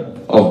Majumdar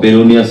of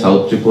Belonia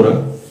south Tripura,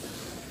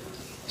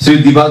 Shri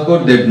Dibakar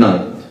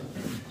Debnath,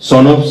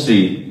 son of Shri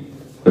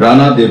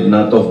Rana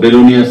Debnath of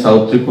Belonia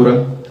south Tripura,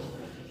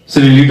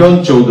 Shri Liton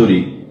Chowdhury,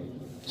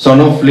 son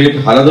of late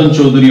Haradhan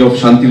Chowdhury of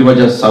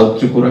Santirbazar south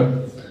Tripura,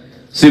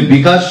 Shri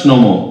বিকাশ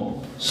নম,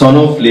 son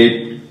of late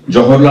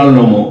জওহরলাল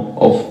নম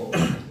of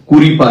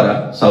কুড়িপাড়া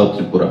সাউথ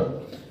ত্রিপুরা।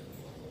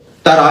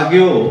 তার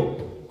আগেও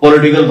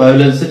পলিটিক্যাল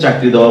ভায়োলেন্সে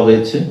চাকরি দেওয়া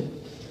হয়েছে।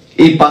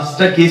 এই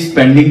 5টা কেস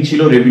পেন্ডিং ছিল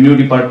রেভিনিউ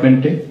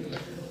ডিপার্টমেন্টে,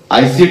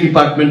 আইসিএ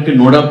ডিপার্টমেন্টকে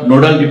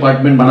নোডাল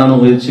ডিপার্টমেন্ট বানানো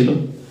হয়েছিল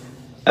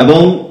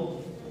এবং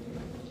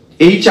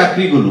এই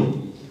চাকরিগুলো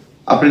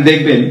আপনি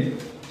দেখবেন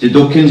যে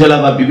দক্ষিণ জেলা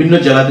বা বিভিন্ন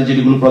জেলাতে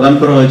যেগুলো প্রদান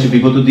করা হয়েছে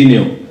বিগত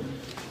দিনেও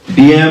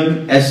ডিএম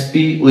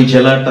এসপি ওই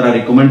জেলার তারা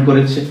রিকমেন্ড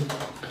করেছে।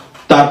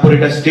 তারপর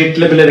এটা স্টেট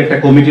লেভেলের একটা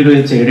কমিটি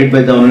রয়েছে headed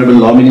by the honourable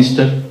law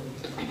minister,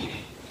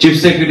 chief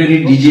secretary,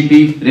 DGP,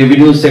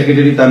 revenue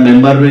secretary তার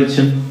মেম্বার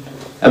রয়েছেন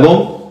এবং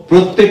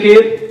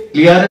প্রত্যেকের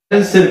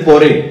ক্লিয়ারেন্সের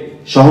পরে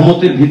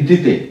সহমতের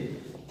ভিত্তিতে,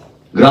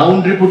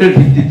 গ্রাউন্ড রিপোর্টের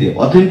ভিত্তিতে,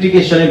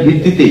 অথেন্টিকেশনের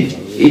ভিত্তিতেই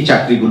এই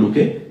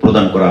চাকরিগুলোকে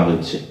প্রদান করা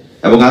হয়েছে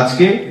এবং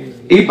আজকে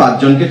এই 5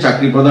 জনকে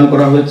চাকরি প্রদান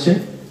করা হয়েছে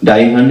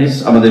ডাইং হার্নেস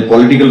আমাদের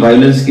পলিটিক্যাল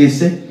ভায়োলেন্স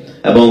কেসে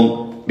এবং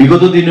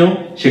বিগত দিনেও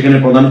সেখানে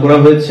প্রদান করা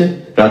হয়েছে।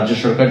 রাজ্য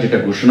সরকার যেটা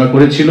ঘোষণা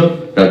করেছিল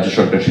রাজ্য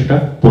সরকার সেটা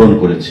পূরণ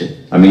করেছে।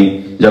 আমি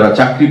যারা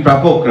চাকরি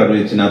প্রাপকরা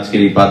রয়েছেন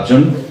আজকের এই 5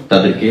 জন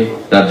তাদেরকে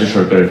রাজ্য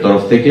সরকারের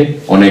তরফ থেকে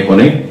অনেক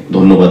অনেক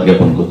ধন্যবাদ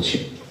জ্ঞাপন করছি।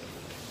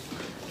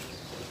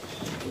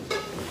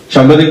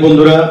 সাংবাদিক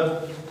বন্ধুরা,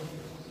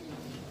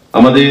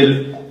 আমাদের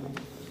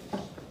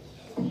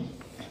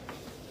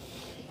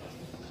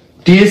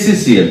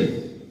টিএসসিসিএল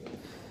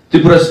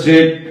ত্রিপুরা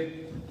স্টেট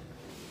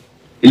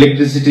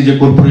ইলেকট্রিসিটি যে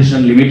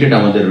কর্পোরেশন লিমিটেড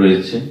আমাদের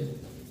রয়েছে,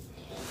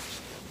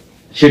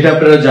 সেটা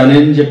আপনারা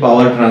জানেন যে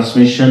পাওয়ার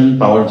ট্রান্সমিশন,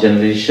 পাওয়ার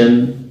জেনারেশন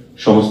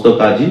সমস্ত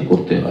কাজই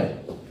করতে হয়,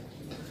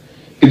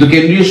 কিন্তু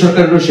কেন্দ্রীয়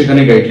সরকারেরও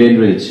সেখানে গাইডলাইন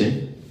রয়েছে।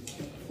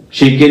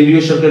 সেই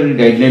কেন্দ্রীয় সরকারের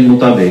গাইডলাইন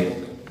মোতাবেক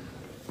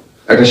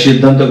একটা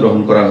সিদ্ধান্ত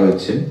গ্রহণ করা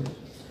হয়েছে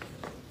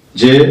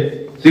যে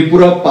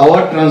Tripura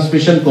power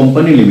transmission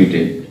company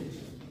limited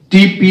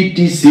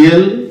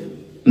টিপিটিসিএল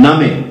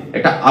নামে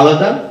একটা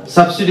আলাদা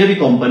সাবসিডিয়ারি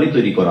কোম্পানি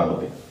তৈরি করা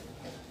হবে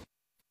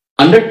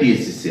under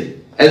টিএসসিসিএল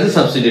as a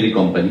subsidiary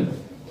company,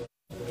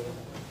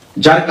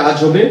 যার কাজ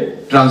হবে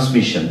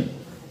ট্রান্সমিশন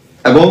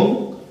এবং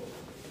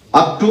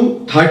আপ টু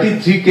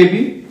 33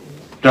 কেভি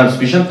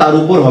ট্রান্সমিশন, তার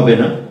উপর হবে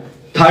না।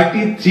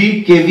 33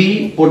 কেভি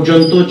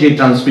পর্যন্ত যে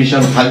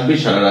ট্রান্সমিশন থাকবে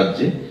সারা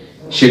রাজ্যে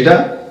সেটা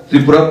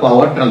Tripura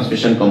power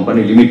transmission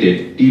company limited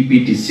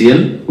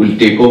টিপিটিসিএল will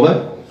take over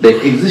the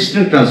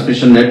existing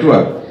transmission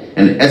network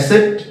and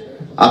asset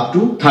up to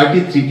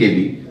 33 kV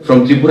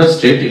from Tripura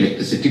State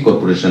Electricity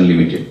Corporation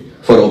Limited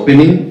for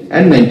opening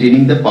and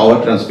maintaining the power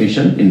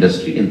transmission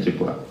industry in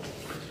Tripura.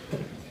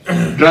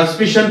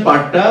 Transmission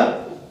partটা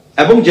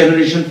এবং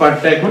generation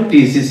পার্টটা এখন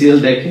TCCL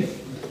দেখে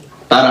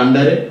তার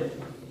আন্ডারে,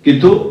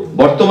 কিন্তু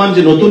বর্তমান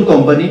যে নতুন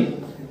company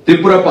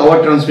Tripura power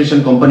transmission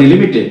company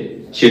limited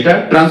সেটা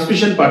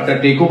ট্রান্সমিশন পার্টটা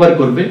টেক ওভার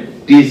করবে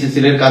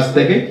TCCL এর কাছ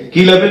থেকে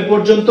কি লেভেল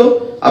পর্যন্ত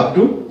আপ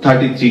টু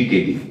 33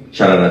 কেভি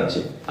সারা রাজ্যে।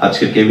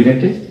 আজকের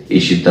ক্যাবিনেটে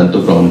এই সিদ্ধান্ত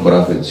গ্রহণ করা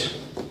হয়েছে।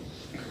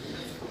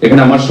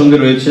 এখানে আমার সঙ্গে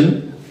রয়েছেন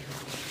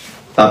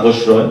তাপস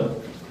রয়,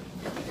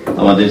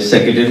 আমাদের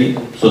সেক্রেটারি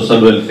সোশ্যাল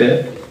ওয়েলফেয়ার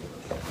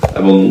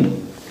এবং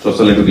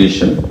সোশ্যাল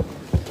এডুকেশন,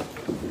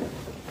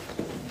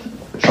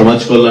 সমাজ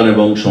কল্যাণ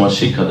এবং সমাজ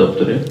শিক্ষা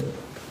দপ্তরের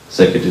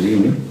সেক্রেটারি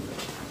উনি।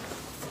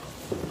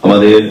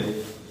 আমাদের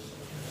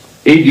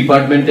এই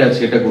ডিপার্টমেন্টে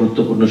আজকে একটা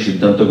গুরুত্বপূর্ণ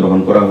সিদ্ধান্ত গ্রহণ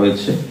করা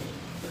হয়েছে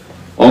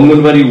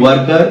অঙ্গনবাড়ি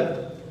ওয়ার্কার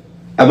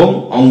এবং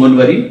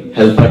অঙ্গনবাড়ি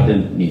হেল্পারদের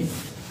নিয়ে।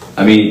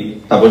 আমি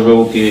তাপস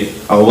বাবুকে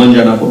আহ্বান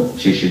জানাবো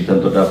সেই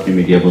সিদ্ধান্তটা আপনি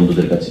মিডিয়া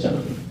বন্ধুদের কাছে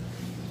জানাবেন।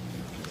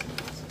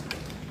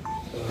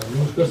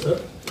 নমস্কার স্যার,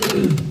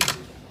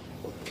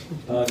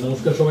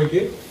 নমস্কার সবাইকে।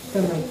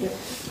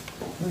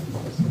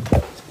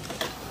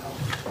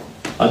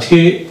 আজকে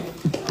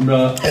আমরা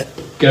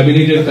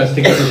ক্যাবিনেটের কাছ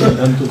থেকে যে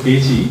সিদ্ধান্ত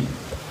পেয়েছি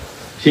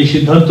সেই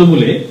সিদ্ধান্ত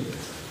বলে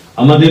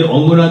আমাদের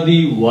অঙ্গনাদি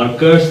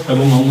ওয়ার্কার্স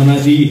এবং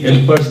অঙ্গনাদি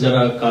হেল্পার্স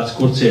যারা কাজ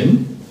করছেন,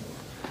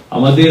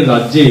 আমাদের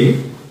রাজ্যে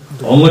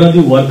অঙ্গনাদি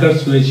ওয়ার্কার্স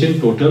রয়েছেন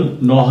টোটাল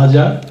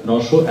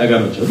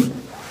 ৯,৯১১ জন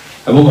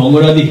এবং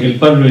অঙ্গনাদি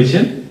হেল্পার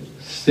রয়েছেন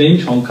সেম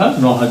সংখ্যা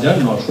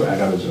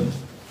 ৯,৯১১ জন।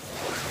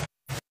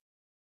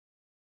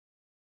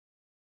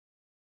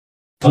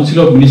 কাউন্সিল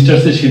অফ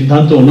মিনিস্টার্সের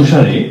সিদ্ধান্ত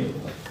অনুসারে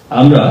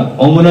আমরা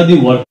অঙ্গনাদি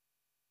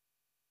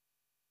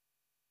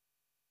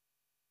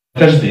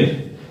ওয়ার্কার্সদের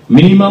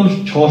মিনিমাম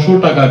 ৬০০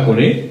 টাকা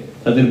করে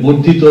তাদের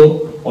বর্ধিত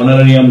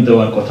অনারারিয়াম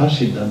দেওয়ার কথা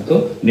সিদ্ধান্ত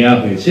নেওয়া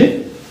হয়েছে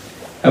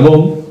এবং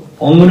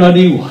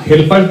অঙ্গনাদি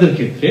হেল্পারদের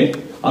ক্ষেত্রে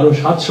আরো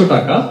 ৭০০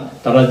 টাকা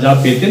তারা যা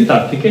পেতেন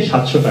তার থেকে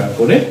 ৭০০ টাকা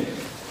করে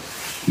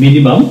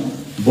মিনিমাম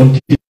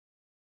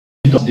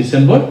বর্ধিত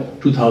December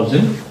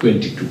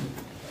 2022।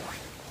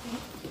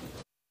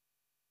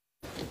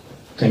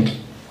 Thank you.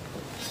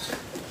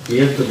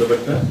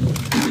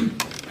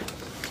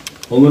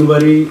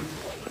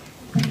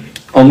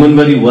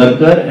 Anganwadi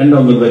worker and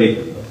anganwadi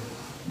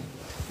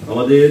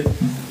আমাদের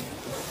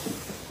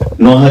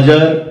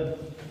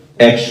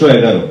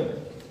 ৯,১১১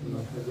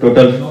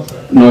 টোটাল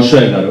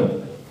 ৯১১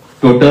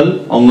 টোটাল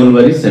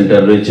অঙ্গনবাড়ি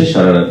সেন্টার রয়েছে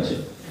সারা রাজ্যে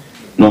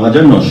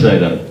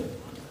 ৯,৯১১।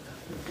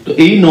 তো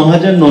এই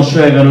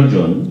 ৯,৯১১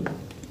 জন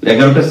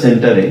 11টা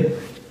সেন্টারে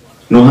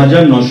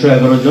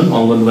 ৯,৯১১ জন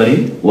অঙ্গনবাড়ি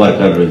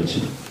ওয়ার্কার রয়েছে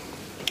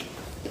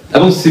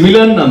এবং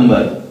সিমিলার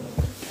নাম্বার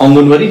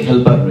অঙ্গনবাড়ি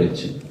হেল্পার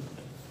রয়েছে।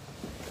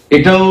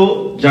 এটাও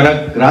যারা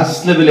গ্রাস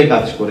লেভেলে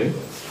কাজ করে,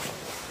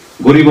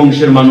 গরিব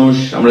অংশের মানুষ,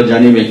 আমরা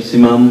জানি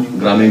ম্যাক্সিমাম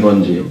গ্রামে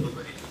গঞ্জে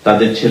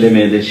তাদের ছেলে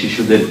মেয়েদের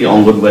শিশুদেরকে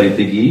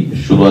অঙ্গনবাড়িতে গিয়ে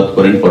শুরুয়াত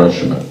করেন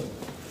পড়াশোনা।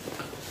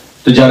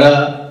 তো যারা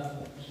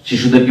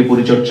শিশুদেরকে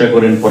পরিচর্যা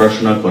করেন,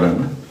 পড়াশোনা করান,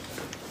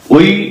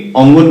 ওই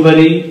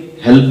অঙ্গনবাড়ি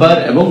হেল্পার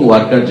এবং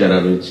ওয়ার্কার যারা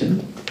রয়েছেন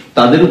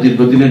তাদেরও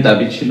দীর্ঘদিনের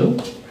দাবি ছিল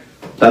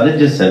তাদের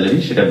যে স্যালারি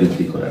সেটা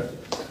বৃদ্ধি করার।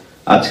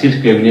 আজকের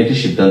ক্যাবিনেটে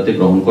সিদ্ধান্তে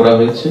গ্রহণ করা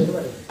হয়েছে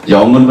যে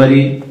অঙ্গনবাড়ি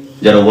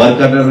যারা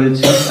ওয়ার্কাররা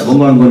রয়েছে এবং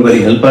অঙ্গনবাড়ি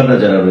হেল্পাররা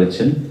যারা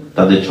রয়েছেন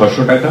তাদের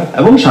 ৬০০ টাকা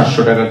এবং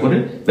 ৭০০ টাকা করে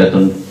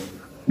বেতন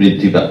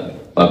বৃদ্ধি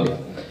পাবে।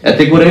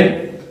 এতে করে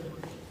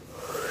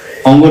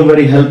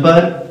অঙ্গনবাড়ি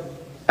হেল্পার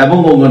এবং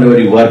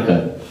অঙ্গনবাড়ি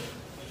ওয়ার্কার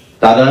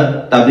তারা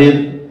তাদের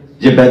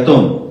যে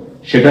বেতন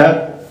সেটা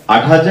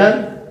 ৮,০০০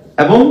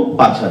 এবং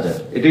 ৫,০০০,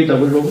 এটাই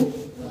তাবল বাবু,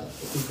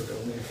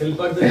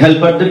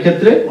 হেল্পারদের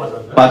ক্ষেত্রে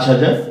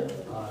 ৫,০০০,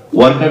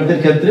 ওয়ার্কারদের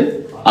ক্ষেত্রে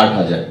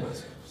 ৮,০০০।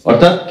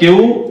 অর্থাৎ কেউ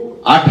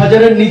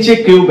 ৮,০০০ এর নিচে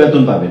কেউ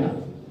বেতন পাবে না।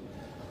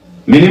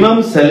 Minimum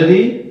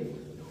salary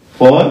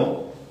for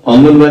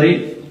anganwadi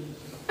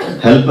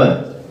helper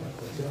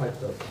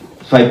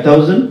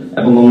 5,000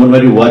 এবং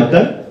অঙ্গনবাড়ি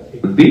ওয়ার্কার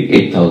would be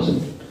 8,000।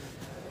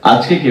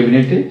 আজকে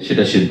ক্যাবিনেটে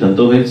সেটা সিদ্ধান্ত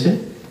হয়েছে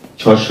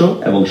 ৬০০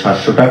 এবং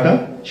 ৭০০ টাকা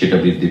সেটা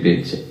বৃদ্ধি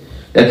পেয়েছে।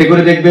 এতে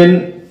করে দেখবেন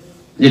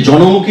যে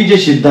জনমুখী যে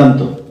সিদ্ধান্ত,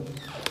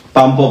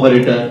 পাম্প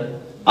অপারেটর,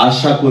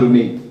 আশা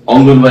কর্মী,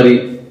 anganwadi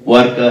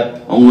worker,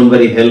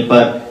 anganwadi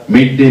helper,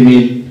 mid day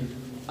meal,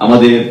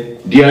 আমাদের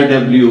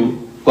DRW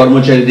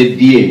কর্মচারীদের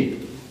দিয়ে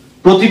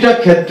প্রতিটা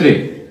ক্ষেত্রে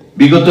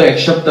বিগত এক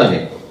সপ্তাহে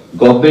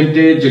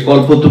গভর্নমেন্টের যে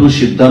কল্পতরু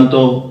সিদ্ধান্ত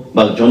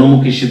বা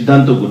জনমুখী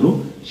সিদ্ধান্তগুলো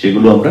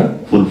সেগুলো আমরা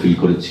ফুলফিল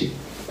করেছি।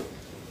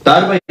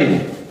 তার বাইরে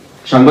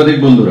সাংবাদিক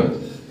বন্ধুরা,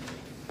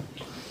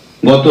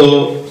 গত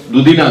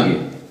দুদিন আগে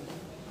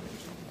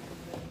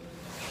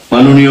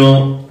মাননীয়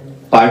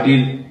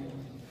পার্টির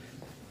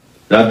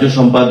রাজ্য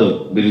সম্পাদক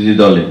বিরোধী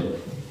দলের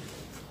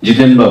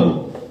জিতেন বাবু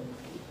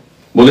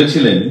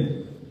বলেছিলেন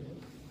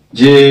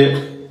যে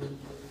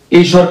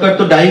এই সরকার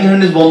তো ডাইং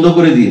হার্নেস বন্ধ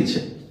করে দিয়েছে।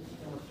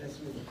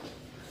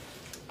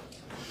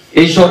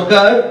 এই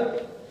সরকার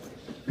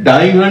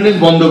ডাইং হার্নেস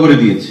বন্ধ করে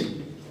দিয়েছে।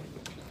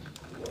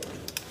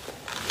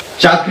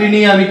 চাকরি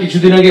নিয়ে আমি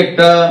কিছুদিন আগে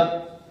একটা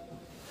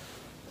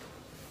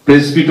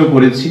প্রেস মিটও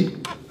করেছি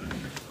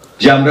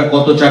যে আমরা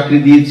কত চাকরি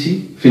দিয়েছি,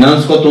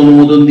 ফিনান্স কত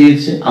অনুমোদন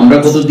দিয়েছে, আমরা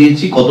কত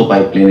দিয়েছি, কত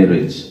পাইপলাইনে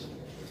রয়েছে।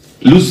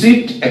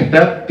 লুসিড একটা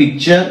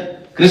পিকচার,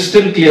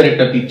 ক্রিস্টাল ক্লিয়ার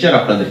একটা পিকচার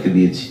আপনাদেরকে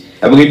দিয়েছি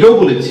এবং এটাও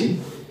বলেছি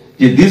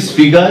যে this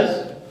figures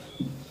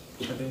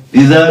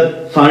these are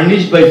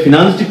furnished by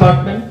finance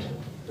department,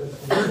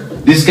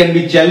 this can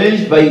be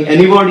challenged by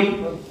anybody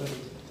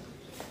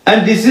and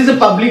this is a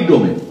public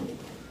domain।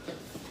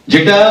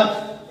 যেটা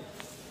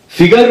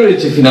ফিগার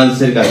রয়েছে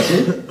ফিনান্সের কাছে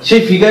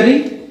সেই ফিগারই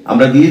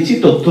আমরা দিয়েছি,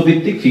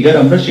 তথ্যভিত্তিক ফিগার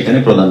আমরা সেখানে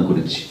প্রদান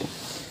করেছি,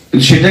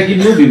 কিন্তু সেটা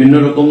কিন্তু বিভিন্ন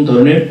রকম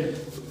ধরনের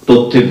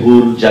তথ্যে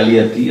ভুল,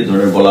 জালিয়াতি এ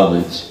ধরনের বলা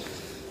হয়েছে।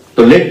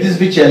 তো লেট দিস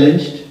বি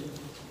চ্যালেঞ্জড,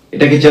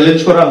 এটাকে চ্যালেঞ্জ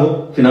করা হোক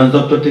ফিনান্স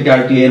দপ্তর থেকে,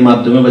 আরটিআই এর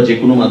মাধ্যমে বা যে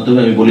কোনো মাধ্যমে।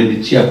 আমি বলে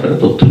দিচ্ছি আপনারা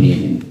তথ্য নিয়ে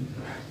নিন।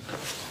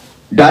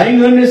 ডাইং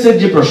হার্নেস এর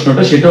যে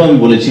প্রশ্নটা, সেটাও আমি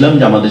বলেছিলাম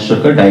যে আমাদের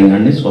সরকার ডাইং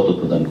হার্নেস কত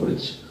প্রদান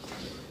করেছে।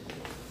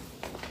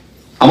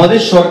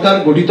 আমাদের সরকার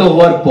গঠিত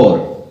হওয়ার পর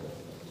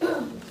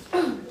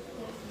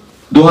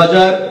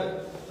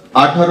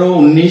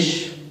 2018-19,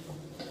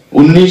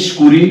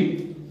 19-20,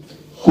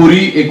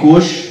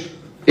 20-21,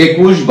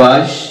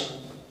 21-22,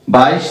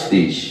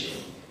 22-23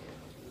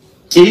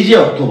 এই যে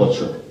অর্থ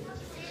বছর,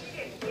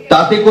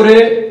 তাতে করে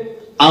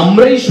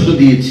আমরাই শুধু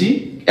দিয়েছি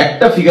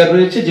একটা ফিগার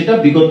রয়েছে যেটা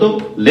বিগত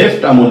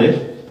লেফট আমলের,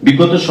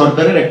 বিগত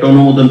সরকারের একটা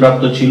অনুমোদন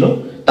প্রাপ্ত ছিল,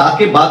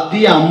 তাকে বাদ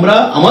দিয়ে আমরা,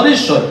 আমাদের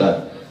সরকার,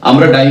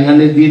 আমরা ডাইং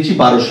হার্নেস দিয়েছি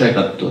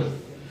 1271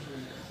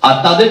 আর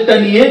তাদেরটা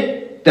নিয়ে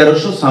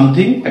 1300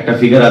 সামথিং একটা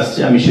ফিগার আসছে।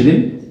 আমি সেদিন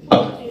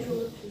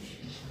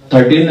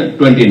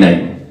 1329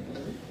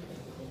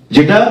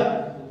 যেটা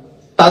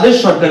তাদের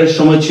সরকারের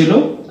সময় ছিল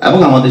এবং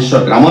আমাদের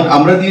সরকার,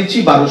 আমরা দিয়েছি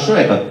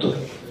 1271।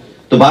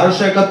 তো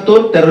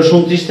 1271,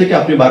 1329 থেকে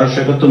আপনি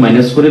 1271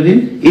 মাইনাস করে দিন,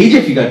 এই যে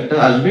ফিগারটা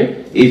আসবে,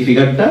 এই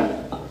ফিগারটা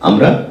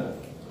আমরা,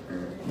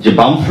 যে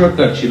বাম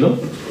সরকার ছিল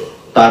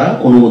তারা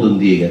অনুমোদন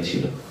দিয়ে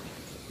গেছিল।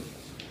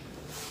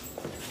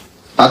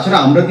 তাছাড়া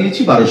আমরা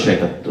দিয়েছি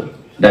 1271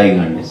 ডাইং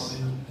হার্নেস,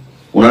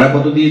 ওনারা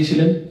কত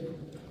দিয়েছিলেন?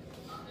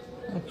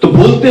 তো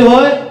বলতে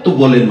হয় তো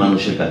বলেন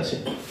মানুষের কাছে,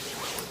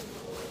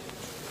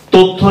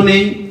 তথ্য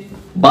নেই,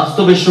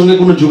 বাস্তবের সঙ্গে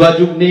কোনো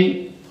যোগাযোগ নেই,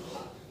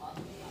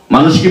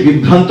 মানুষকে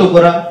বিভ্রান্ত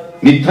করা,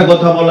 মিথ্যা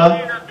কথা বলা,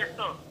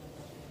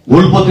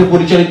 ভুল পথে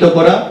পরিচালিত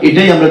করা,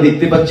 এটাই আমরা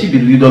দেখতে পাচ্ছি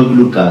বিরোধী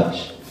দলগুলোর কাজ।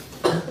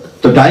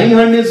 তো ডাইং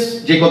হার্নেস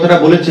যে কথাটা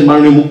বলেছেন,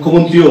 মাননীয়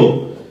মুখ্যমন্ত্রীও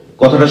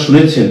কথাটা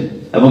শুনেছেন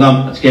এবং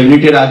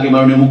ক্যাবিনেটের আগে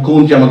মাননীয়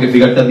মুখ্যমন্ত্রী আমাকে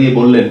ফিগারটা দিয়ে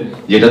বললেন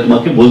যে এটা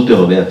তোমাকে বলতে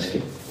হবে আজকে,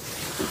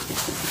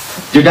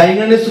 যে ডাইং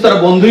হার্নেস তো তারা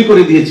বন্ধই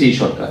করে দিয়েছে এই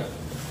সরকার।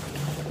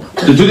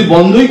 তো যদি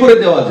বন্ধই করে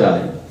দেওয়া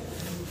যায়,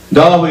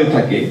 দেওয়া হয়ে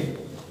থাকে,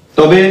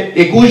 তবে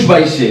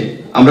 21-22-এ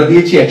আমরা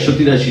দিয়েছি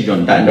 183 জন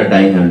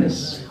ডাইং হার্নেস,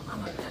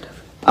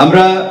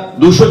 আমরা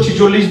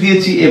 246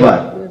 দিয়েছি এবার,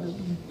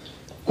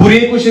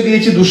 20-21-এ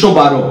দিয়েছি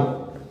 212,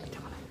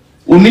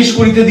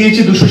 19-20-তে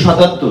দিয়েছি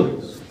 277,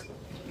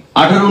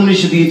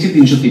 18-19-এ দিয়েছি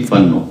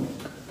 353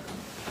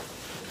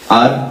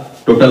 আর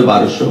টোটাল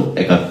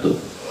 1271।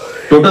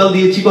 টোটাল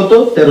দিয়েছি কত?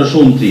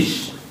 1329।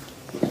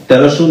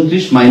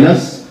 1329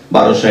 মাইনাস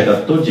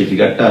 1271 যে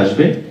ফিগারটা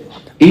আসবে,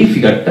 এই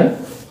ফিগারটা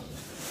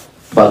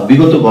বা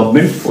বিগত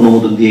গভর্নমেন্ট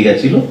অনুমোদন দিয়ে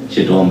গেছিল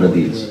সেটাও আমরা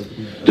দিয়েছি।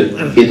 তো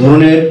এ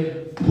ধরনের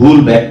ভুল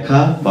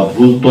ব্যাখ্যা বা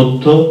ভুল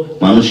তথ্য,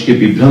 মানুষকে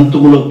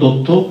বিভ্রান্তমূলক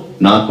তথ্য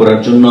না করার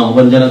জন্য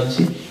আহ্বান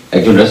জানাচ্ছি।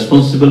 একজন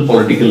রেসপন্সিবল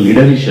পলিটিক্যাল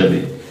লিডার হিসাবে,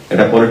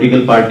 একটা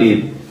পলিটিক্যাল পার্টির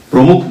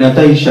প্রমুখ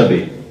নেতা হিসাবে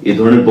এ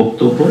ধরনের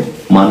বক্তব্য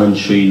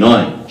মানানসই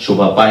নয়,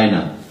 শোভা পায়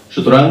না।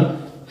 সুতরাং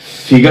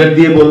ফিগার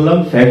দিয়ে বললাম,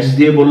 ফ্যাক্টস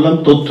দিয়ে বললাম,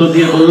 তথ্য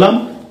দিয়ে বললাম,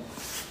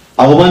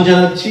 আহ্বান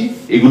জানাচ্ছি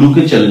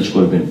এগুলোকে চ্যালেঞ্জ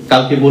করবেন।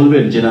 কালকে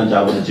বলবেন যে না, যা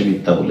বলেছে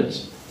মিথ্যা বলেছে।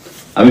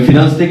 আমি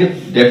ফিনান্স থেকে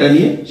ডেটা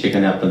নিয়ে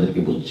সেখানে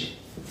আপনাদেরকে বলছি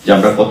যে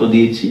আমরা কত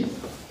দিয়েছি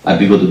আর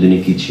বিগত দিনে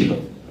কি ছিল।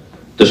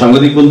 তো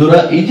সাংবাদিক বন্ধুরা,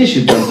 এই যে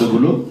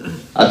সিদ্ধান্তগুলো,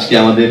 আজকে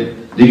আমাদের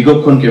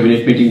দীর্ঘক্ষণ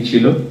ক্যাবিনেট মিটিং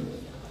ছিল,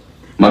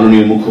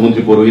 মাননীয়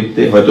মুখ্যমন্ত্রী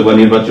পৌরোহিত্যে, হয়তোবা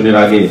নির্বাচনের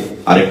আগে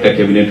আরেকটা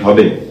ক্যাবিনেট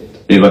হবে,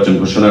 নির্বাচন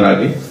ঘোষণার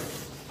আগে।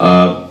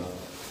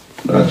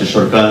 রাজ্য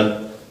সরকার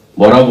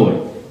বরাবর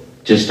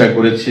চেষ্টা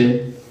করেছে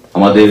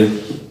আমাদের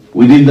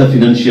উইদিন দ্য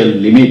ফিনান্সিয়াল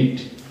লিমিট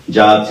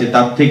যা আছে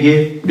তার থেকে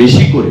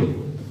বেশি করে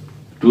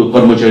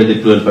কর্মচারীদের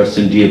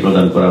 12% ডিএ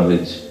প্রদান করা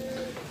হয়েছে।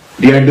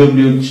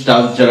 ডিআরডব্লিউ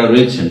স্টাফ যারা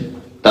রয়েছেন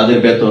তাদের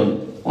বেতন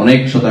অনেক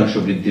শতাংশ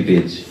বৃদ্ধি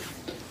পেয়েছে।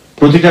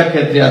 প্রতিটা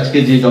ক্ষেত্রে আজকে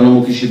যে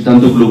জনমুখী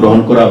সিদ্ধান্তগুলো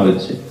গ্রহণ করা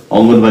হয়েছে,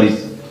 অঙ্গনবাড়ি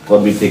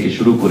কর্মী থেকে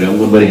শুরু করে,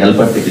 অঙ্গনবাড়ি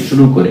হেল্পার থেকে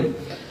শুরু করে,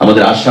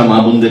 আমাদের আশা মা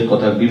বোনদের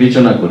কথা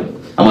বিবেচনা করে,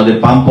 আমাদের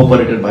পাম্প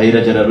অপারেটর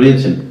ভাইরা যারা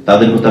রয়েছেন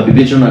তাদের কথা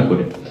বিবেচনা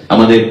করে,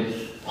 আমাদের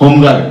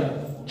হোমগার্ড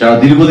যারা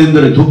দীর্ঘদিন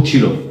ধরে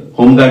ধুঁকছিল,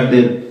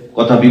 হোমগার্ডদের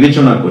কথা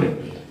বিবেচনা করে,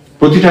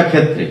 প্রতিটা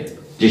ক্ষেত্রে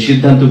যে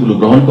সিদ্ধান্তগুলো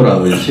গ্রহণ করা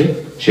হয়েছে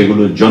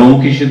সেগুলো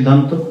জনমুখী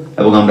সিদ্ধান্ত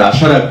এবং আমরা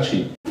আশা রাখছি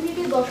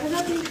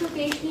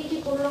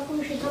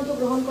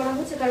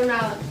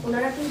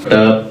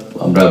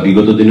আমরা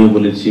বিগত দিনেও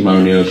বলেছি,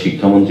 মাননীয়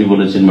শিক্ষামন্ত্রী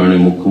বলেছেন,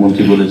 মাননীয়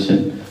মুখ্যমন্ত্রী বলেছেন,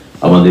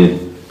 আমাদের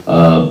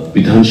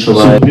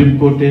বিধানসভা সুপ্রিম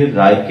কোর্টের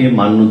রায়কে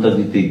মান্যতা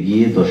দিতে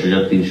গিয়ে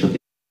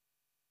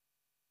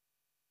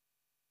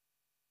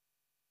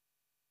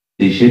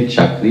 10,330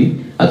 চাকরি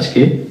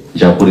আজকে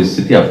যা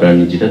পরিস্থিতি আপনারা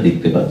নিজেরা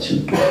দেখতে পাচ্ছেন।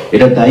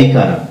 এটা দায়ী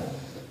কারা?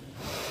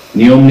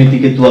 নিয়ম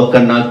নীতিকে তোয়াক্কা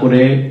না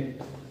করে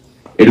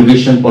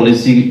এডুকেশন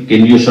পলিসি,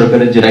 কেন্দ্রীয়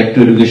সরকারের যে রাইট টু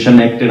এডুকেশন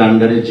অ্যাক্টের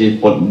আন্ডারে যে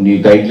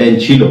গাইডলাইন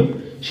ছিল,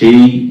 সেই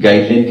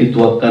গাইডলাইনকে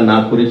তোয়াক্কা না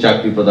করে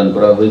চাকরি প্রদান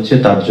করা হয়েছে।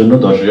 তার জন্য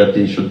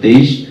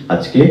 10,323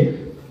 আজকে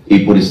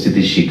এই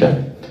পরিস্থিতির শিকার।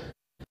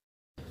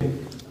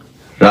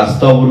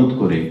 রাস্তা অবরোধ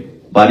করে,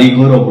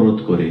 বাড়িঘর অবরোধ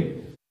করে,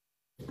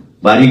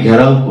 বাড়ি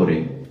ঘেরাও করে,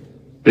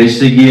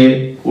 প্রেসে গিয়ে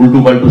উল্টো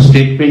পাল্টো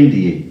স্টেটমেন্ট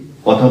দিয়ে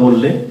কথা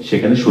বললে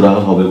সেখানে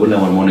সুরাহা হবে বলে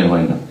আমার মনে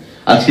হয় না।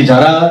 আজকে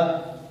যারা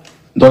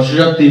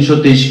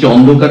 10,323কে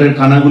অন্ধকারের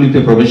খানাগুলিতে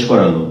প্রবেশ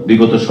করালো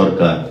বিগত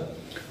সরকার,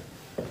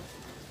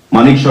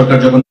 মানিক সরকার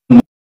যখন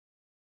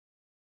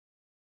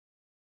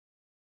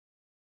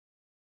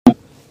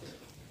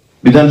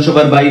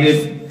বিধানসভার বাইরে,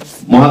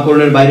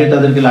 মহাকরণের বাইরে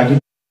তাদেরকে লাঠি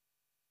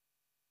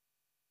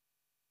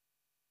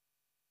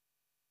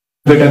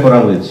পেটা করা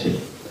হয়েছে,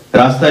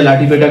 রাস্তায়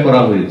লাঠি পেটা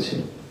করা হয়েছে,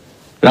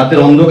 রাতের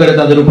অন্ধকারে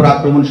তাদের উপর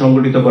আক্রমণ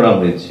সংগঠিত করা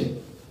হয়েছে।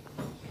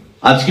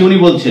 আজকে উনি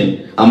বলছেন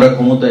আমরা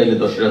ক্ষমতা এলে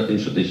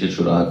 10,323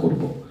 সুরাহা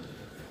করব।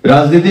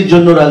 রাজনীতির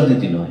জন্য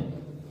রাজনীতি নয়,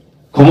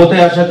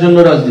 ক্ষমতায় আসার জন্য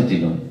রাজনীতি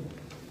নয়,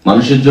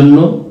 মানুষের জন্য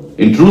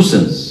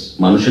ইন্ট্রুসেন্স,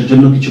 মানুষের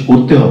জন্য কিছু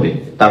করতে হবে,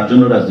 তার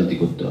জন্য রাজনীতি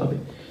করতে হবে।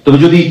 তবে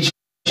যদি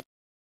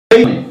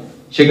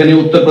সেখানে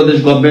উত্তরপ্রদেশ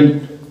গভর্নমেন্ট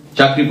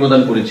চাকরি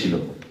প্রদান করেছিল,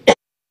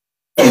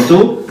 কিন্তু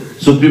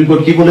সুপ্রিম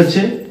কোর্ট কি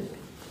বলেছে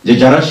যে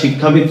যারা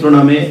শিক্ষামিত্র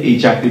নামে এই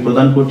চাকরি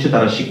প্রদান করছে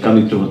তারা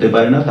শিক্ষামিত্র হতে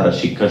পারে না, তারা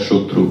শিক্ষার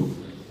শত্রু,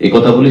 এই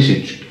কথা বলে সে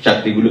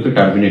চাকরিগুলোকে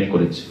টার্মিনেট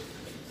করেছে।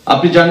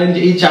 আপনি জানেন যে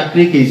এই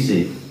চাকরি কেসে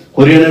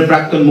হরিয়ানার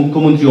প্রাক্তন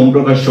মুখ্যমন্ত্রী ওম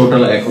প্রকাশ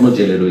চৌটালা এখনো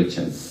জেলে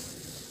রয়েছেন।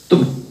 তো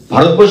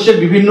ভারতবর্ষের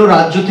বিভিন্ন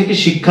রাজ্য থেকে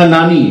শিক্ষা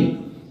না নিয়ে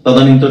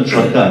তদানীন্তন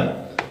সরকার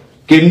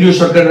কেন্দ্রীয়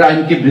সরকারের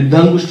আইনকে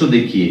বৃদ্ধাঙ্গুষ্ঠ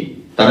দেখিয়ে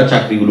তারা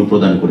চাকরিগুলো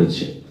প্রদান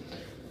করেছে।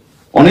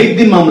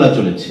 অনেকদিন মামলা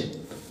চলেছে।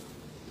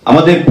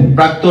 আমাদের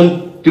প্রাক্তন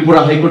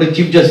ত্রিপুরা হাইকোর্টের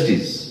চিফ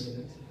জাস্টিস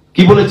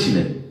কি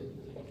বলেছিলেন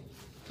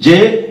যে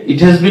it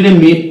has been A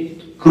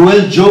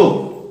cruel joke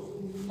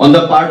on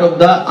the part of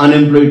the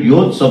unemployed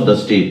youths of the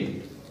state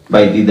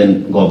by the then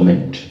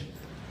government.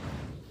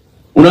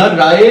 উনার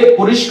রায়ে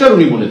পরিষ্কার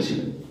উনি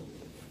বলেছিলেন।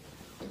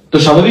 তো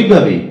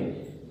স্বাভাবিকভাবেই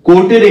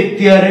কোর্টের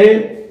এখতিয়ারে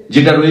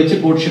যেটা রয়েছে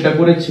কোর্ট সেটা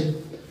করেছে।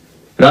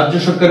 রাজ্য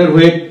সরকারের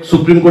হয়ে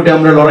সুপ্রিম কোর্টে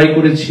আমরা লড়াই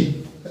করেছি।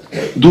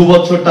 2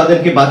 বছর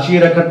তাদেরকে বাঁচিয়ে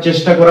রাখার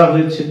চেষ্টা করা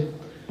হয়েছে।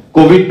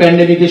 কোভিড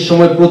প্যান্ডেমিকের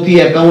সময় প্রতি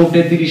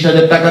অ্যাকাউন্টে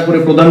 30,000 টাকা করে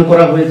প্রদান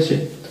করা হয়েছে।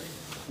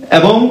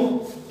 এবং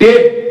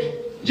টেট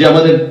যে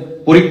আমাদের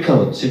পরীক্ষা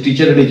হচ্ছে,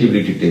 টিচার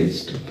এলিজিবিলিটি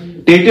টেস্ট,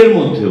 টেটের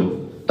মধ্যেও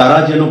তারা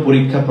যেন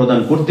পরীক্ষা প্রদান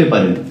করতে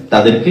পারেন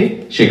তাদেরকে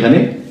সেখানে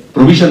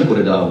প্রভিশন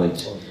করে দেওয়া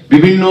হয়েছে।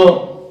 বিভিন্ন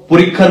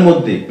পরীক্ষার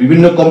মধ্যে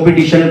বিভিন্ন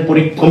কম্পিটিশনের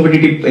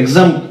কম্পিটিটিভ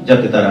এক্সাম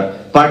যাতে তারা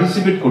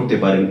পার্টিসিপেট করতে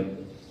পারেন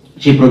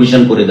সেই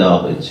প্রভিশন করে দেওয়া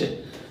হয়েছে।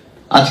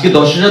 আজকে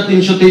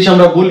 10,323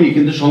 আমরা বলি,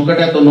 কিন্তু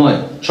সংখ্যাটা এত নয়,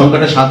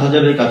 সংখ্যাটা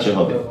 7,000-এর কাছে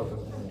হবে,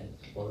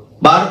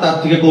 বার তার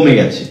থেকে কমে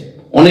গেছে।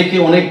 অনেকে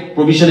অনেক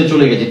প্রভিশনে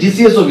চলে গেছে,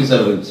 টিসিএস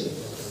অফিসার হয়েছে,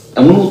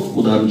 এমন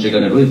উদাহরণ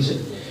সেখানে রয়েছে।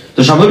 তো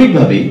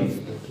স্বাভাবিকভাবেই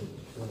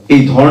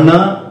এই ধর্ণা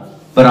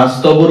বা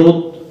রাস্তা অবরোধ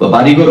বা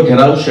বাড়িঘর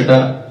ঘেরাও সেটা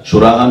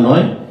সুরাহা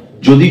নয়।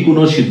 যদি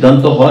কোনো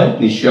সিদ্ধান্ত হয়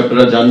নিশ্চয়ই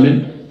আপনারা জানবেন,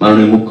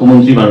 মাননীয়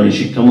মুখ্যমন্ত্রী, মাননীয়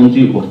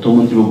শিক্ষামন্ত্রী,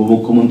 অর্থমন্ত্রী,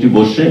 উপমুখ্যমন্ত্রী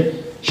বসে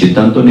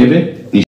সিদ্ধান্ত নেবে।